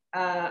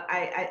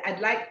 I'd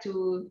like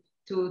to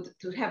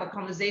have a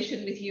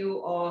conversation with you,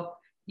 or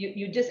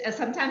you just,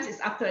 sometimes it's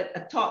after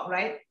a talk,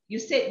 right? You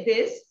said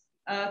this,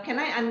 can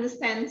I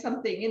understand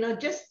something? You know,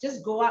 just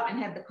go up and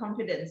have the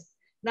confidence.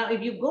 Now,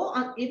 if you go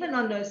on, even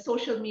on the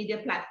social media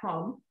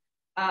platform,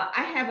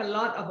 I have a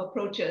lot of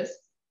approaches.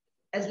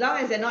 As long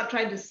as they're not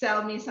trying to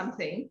sell me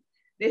something,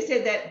 they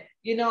say that,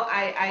 you know,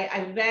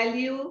 I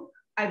value,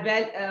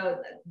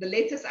 the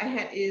latest I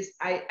had is,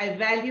 I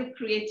value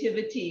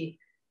creativity.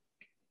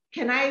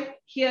 Can I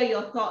hear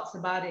your thoughts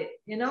about it?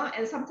 You know,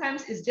 and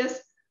sometimes it's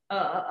just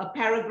a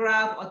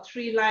paragraph or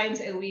 3 lines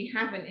and we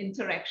have an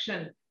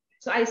interaction.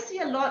 So I see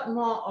a lot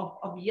more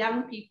of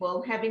young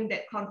people having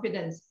that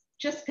confidence,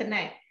 just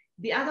connect.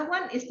 The other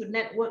one is to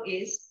network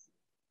is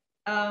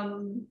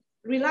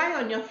rely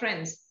on your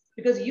friends,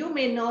 because you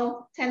may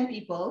know 10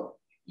 people,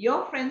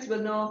 your friends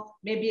will know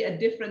maybe a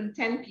different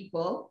 10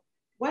 people.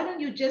 Why don't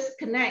you just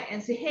connect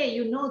and say, hey,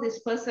 you know this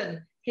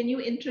person, can you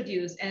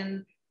introduce?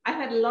 And I've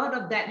had a lot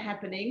of that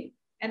happening.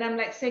 And I'm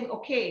like saying,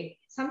 okay,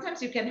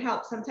 sometimes you can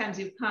help, sometimes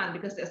you can't,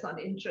 because there's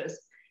not interest.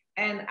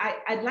 And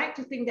I'd like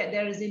to think that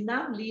there is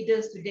enough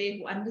leaders today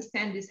who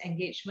understand this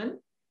engagement.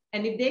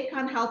 And if they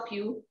can't help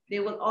you, they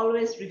will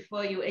always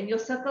refer you, and your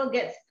circle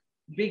gets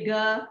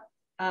bigger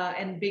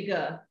and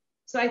bigger.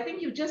 So I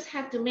think you just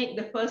have to make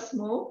the first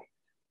move.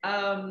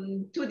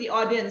 To the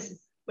audience,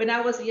 when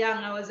I was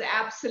young, I was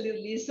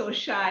absolutely so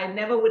shy.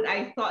 Never would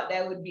I thought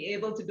that I would be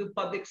able to do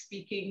public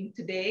speaking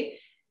today.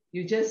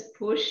 You just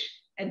push,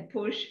 and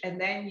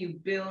then you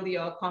build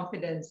your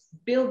confidence,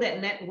 build that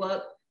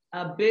network,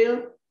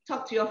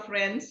 talk to your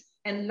friends,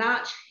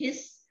 enlarge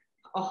his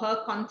or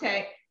her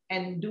contact,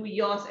 and do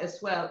yours as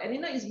well. And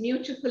it's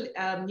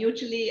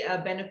mutually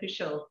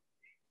beneficial.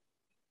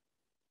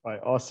 Right,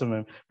 awesome,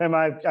 ma'am.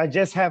 Ma'am, I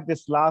just have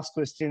this last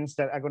questions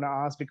that I'm going to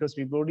ask because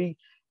we've already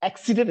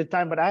exceeded the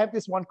time, but I have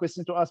this one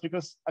question to ask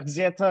because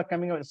Axiata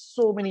coming out with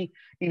so many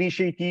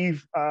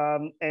initiatives,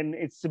 and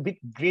it's a bit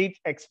great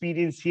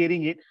experience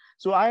hearing it.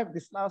 So I have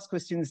this last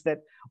question is that,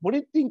 what do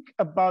you think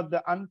about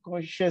the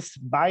unconscious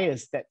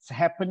bias that's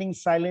happening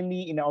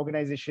silently in the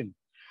organization?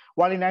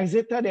 While in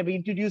Axiata, they've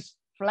introduced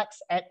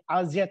Flex at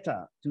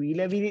Axiata to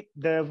elevate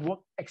the work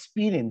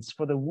experience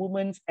for the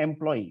woman's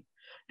employee.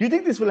 Do you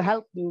think this will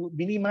help to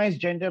minimize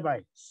gender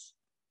bias?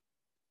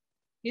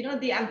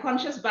 The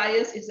unconscious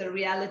bias is a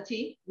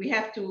reality. We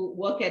have to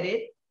work at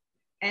it.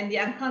 And the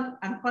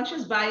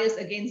unconscious bias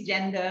against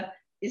gender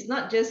is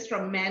not just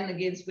from men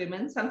against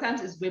women.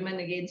 Sometimes it's women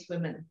against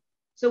women.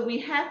 So we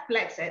have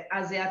Flex at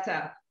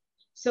Axiata.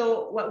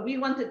 So what we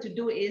wanted to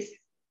do is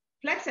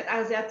Flex at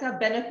Axiata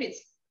benefits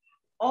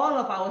all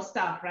of our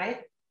staff,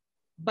 right?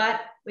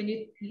 But when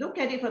you look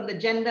at it from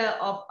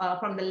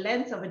the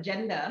lens of a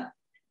gender,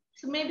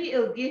 so maybe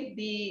it'll give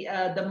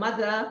the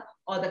mother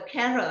or the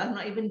carer,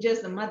 not even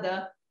just the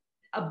mother,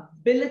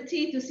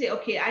 ability to say,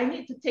 okay, I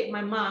need to take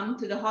my mom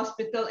to the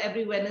hospital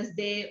every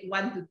Wednesday,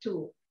 1 to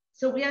 2.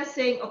 So we are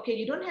saying, okay,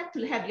 you don't have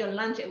to have your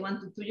lunch at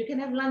 1 to 2. You can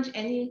have lunch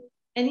any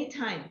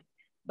time,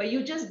 but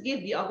you just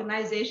give the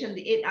organization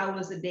the 8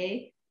 hours a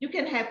day. You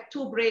can have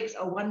 2 breaks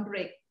or 1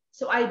 break.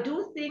 So I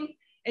do think,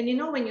 and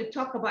when you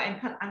talk about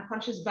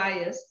unconscious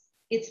bias,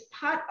 it's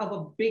part of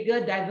a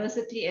bigger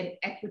diversity and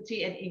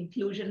equity and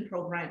inclusion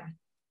program.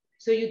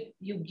 So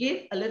you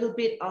give a little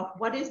bit of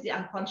what is the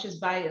unconscious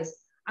bias.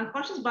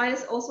 Unconscious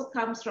bias also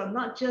comes from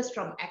not just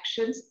from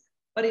actions,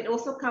 but it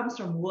also comes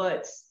from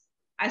words.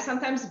 I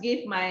sometimes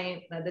give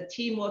the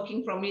team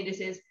working from me, this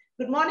is,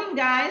 good morning,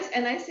 guys.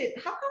 And I said,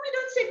 how come we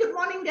don't say good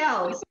morning,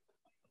 gals?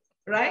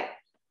 Right?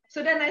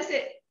 So then I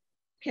said,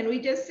 can we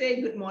just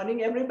say good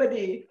morning,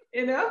 everybody?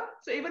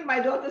 So even my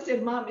daughter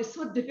said, Mom, it's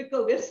so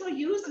difficult. We're so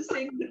used to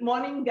saying good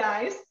morning,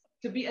 guys,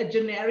 to be a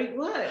generic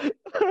word.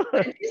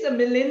 And she's a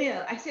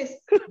millennial. I said,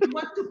 you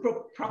want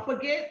to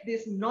propagate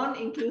this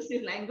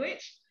non-inclusive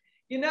language?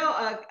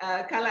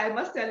 Kala, I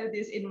must tell you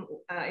this,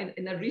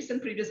 in a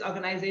recent previous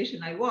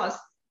organization I was,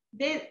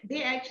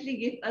 they actually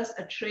give us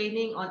a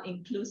training on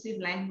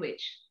inclusive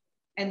language.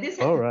 And this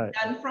has been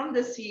done from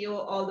the CEO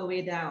all the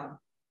way down,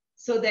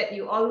 so that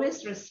you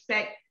always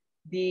respect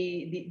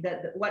the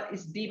what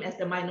is deemed as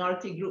the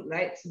minority group,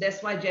 right? So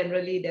that's why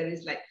generally there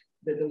is like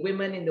the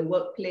women in the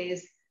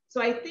workplace.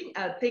 So I think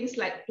things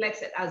like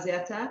Flex at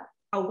Axiata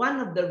are one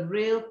of the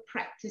real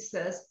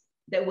practices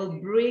that will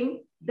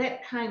bring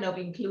that kind of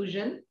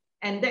inclusion,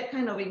 and that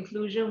kind of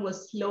inclusion will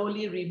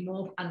slowly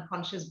remove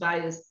unconscious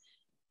bias.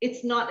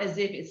 It's not as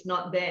if it's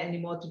not there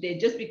anymore today.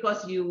 Just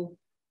because you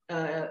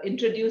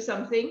introduce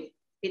something,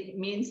 it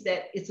means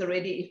that it's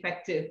already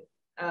effective.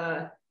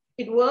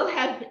 It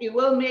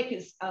will make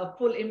its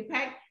full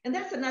impact. And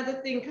that's another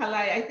thing,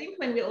 Kalai. I think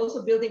when we're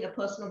also building a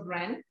personal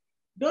brand,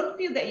 don't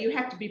feel that you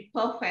have to be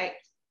perfect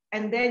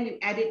and then you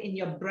add it in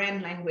your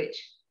brand language.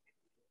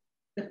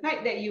 The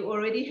fact that you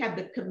already have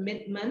the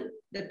commitment,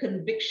 the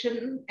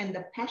conviction, and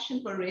the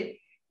passion for it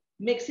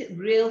makes it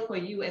real for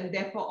you and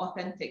therefore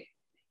authentic.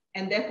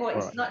 And therefore,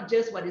 it's not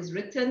just what is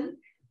written,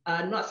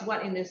 not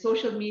what in the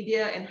social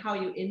media and how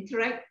you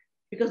interact,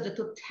 because the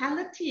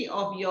totality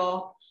of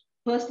your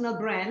personal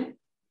brand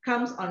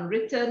comes on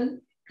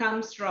written,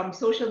 comes from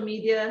social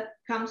media,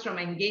 comes from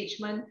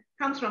engagement,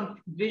 comes from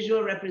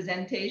visual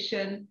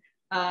representation,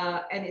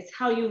 and it's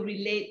how you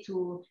relate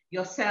to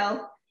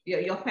yourself,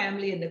 your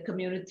family, and the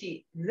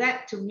community.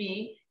 That, to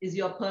me, is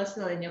your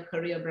personal and your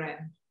career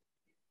brand.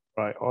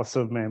 Right,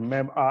 awesome, ma'am.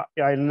 Ma'am,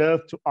 I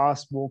love to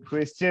ask more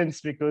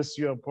questions because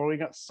you are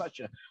pouring out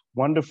such a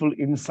wonderful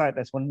insight.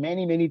 That's when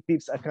many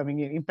tips are coming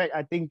in. In fact,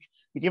 I think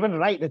you can even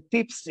write the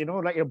tips,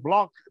 like a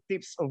blog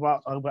tips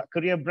about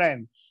career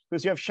brand,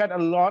 because you have shared a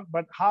lot.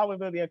 But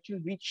however, we actually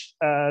reached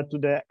to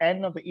the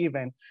end of the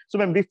event. So,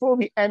 ma'am, before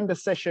we end the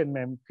session,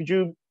 ma'am, could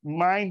you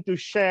mind to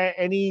share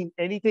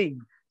anything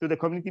to the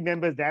community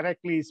members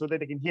directly so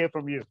that they can hear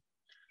from you?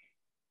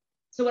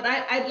 So what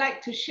I'd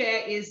like to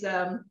share is,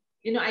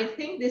 I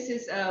think this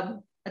is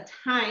a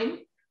time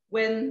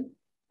when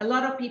a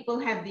lot of people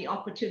have the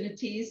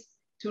opportunities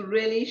to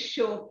really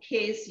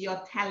showcase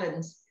your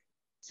talents.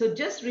 So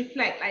just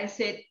reflect. I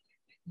said,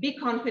 be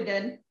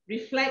confident,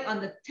 reflect on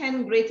the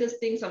 10 greatest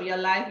things of your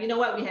life. You know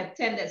what? We have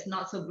 10 that's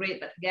not so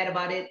great, but forget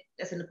about it.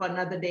 That's for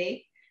another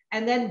day.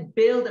 and then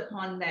build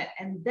upon that.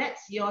 And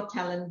that's your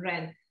talent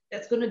brand.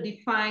 That's going to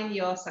define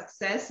your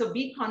success. So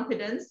be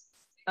confident,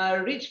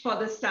 reach for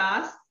the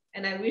stars,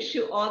 and I wish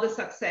you all the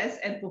success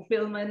and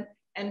fulfillment.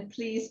 And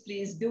please,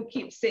 please do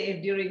keep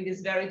safe during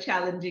these very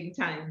challenging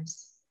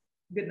times.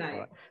 Good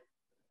night.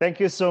 Thank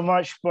you so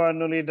much for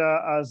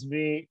Norlida,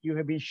 Azmi. You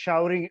have been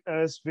showering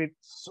us with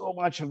so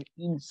much of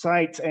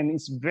insights, and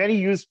it's very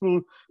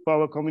useful for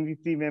our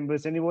community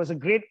members. And it was a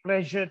great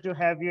pleasure to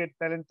have you at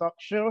Talent Talk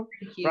Show.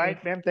 Thank you.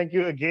 Right, ma'am? Thank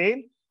you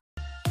again.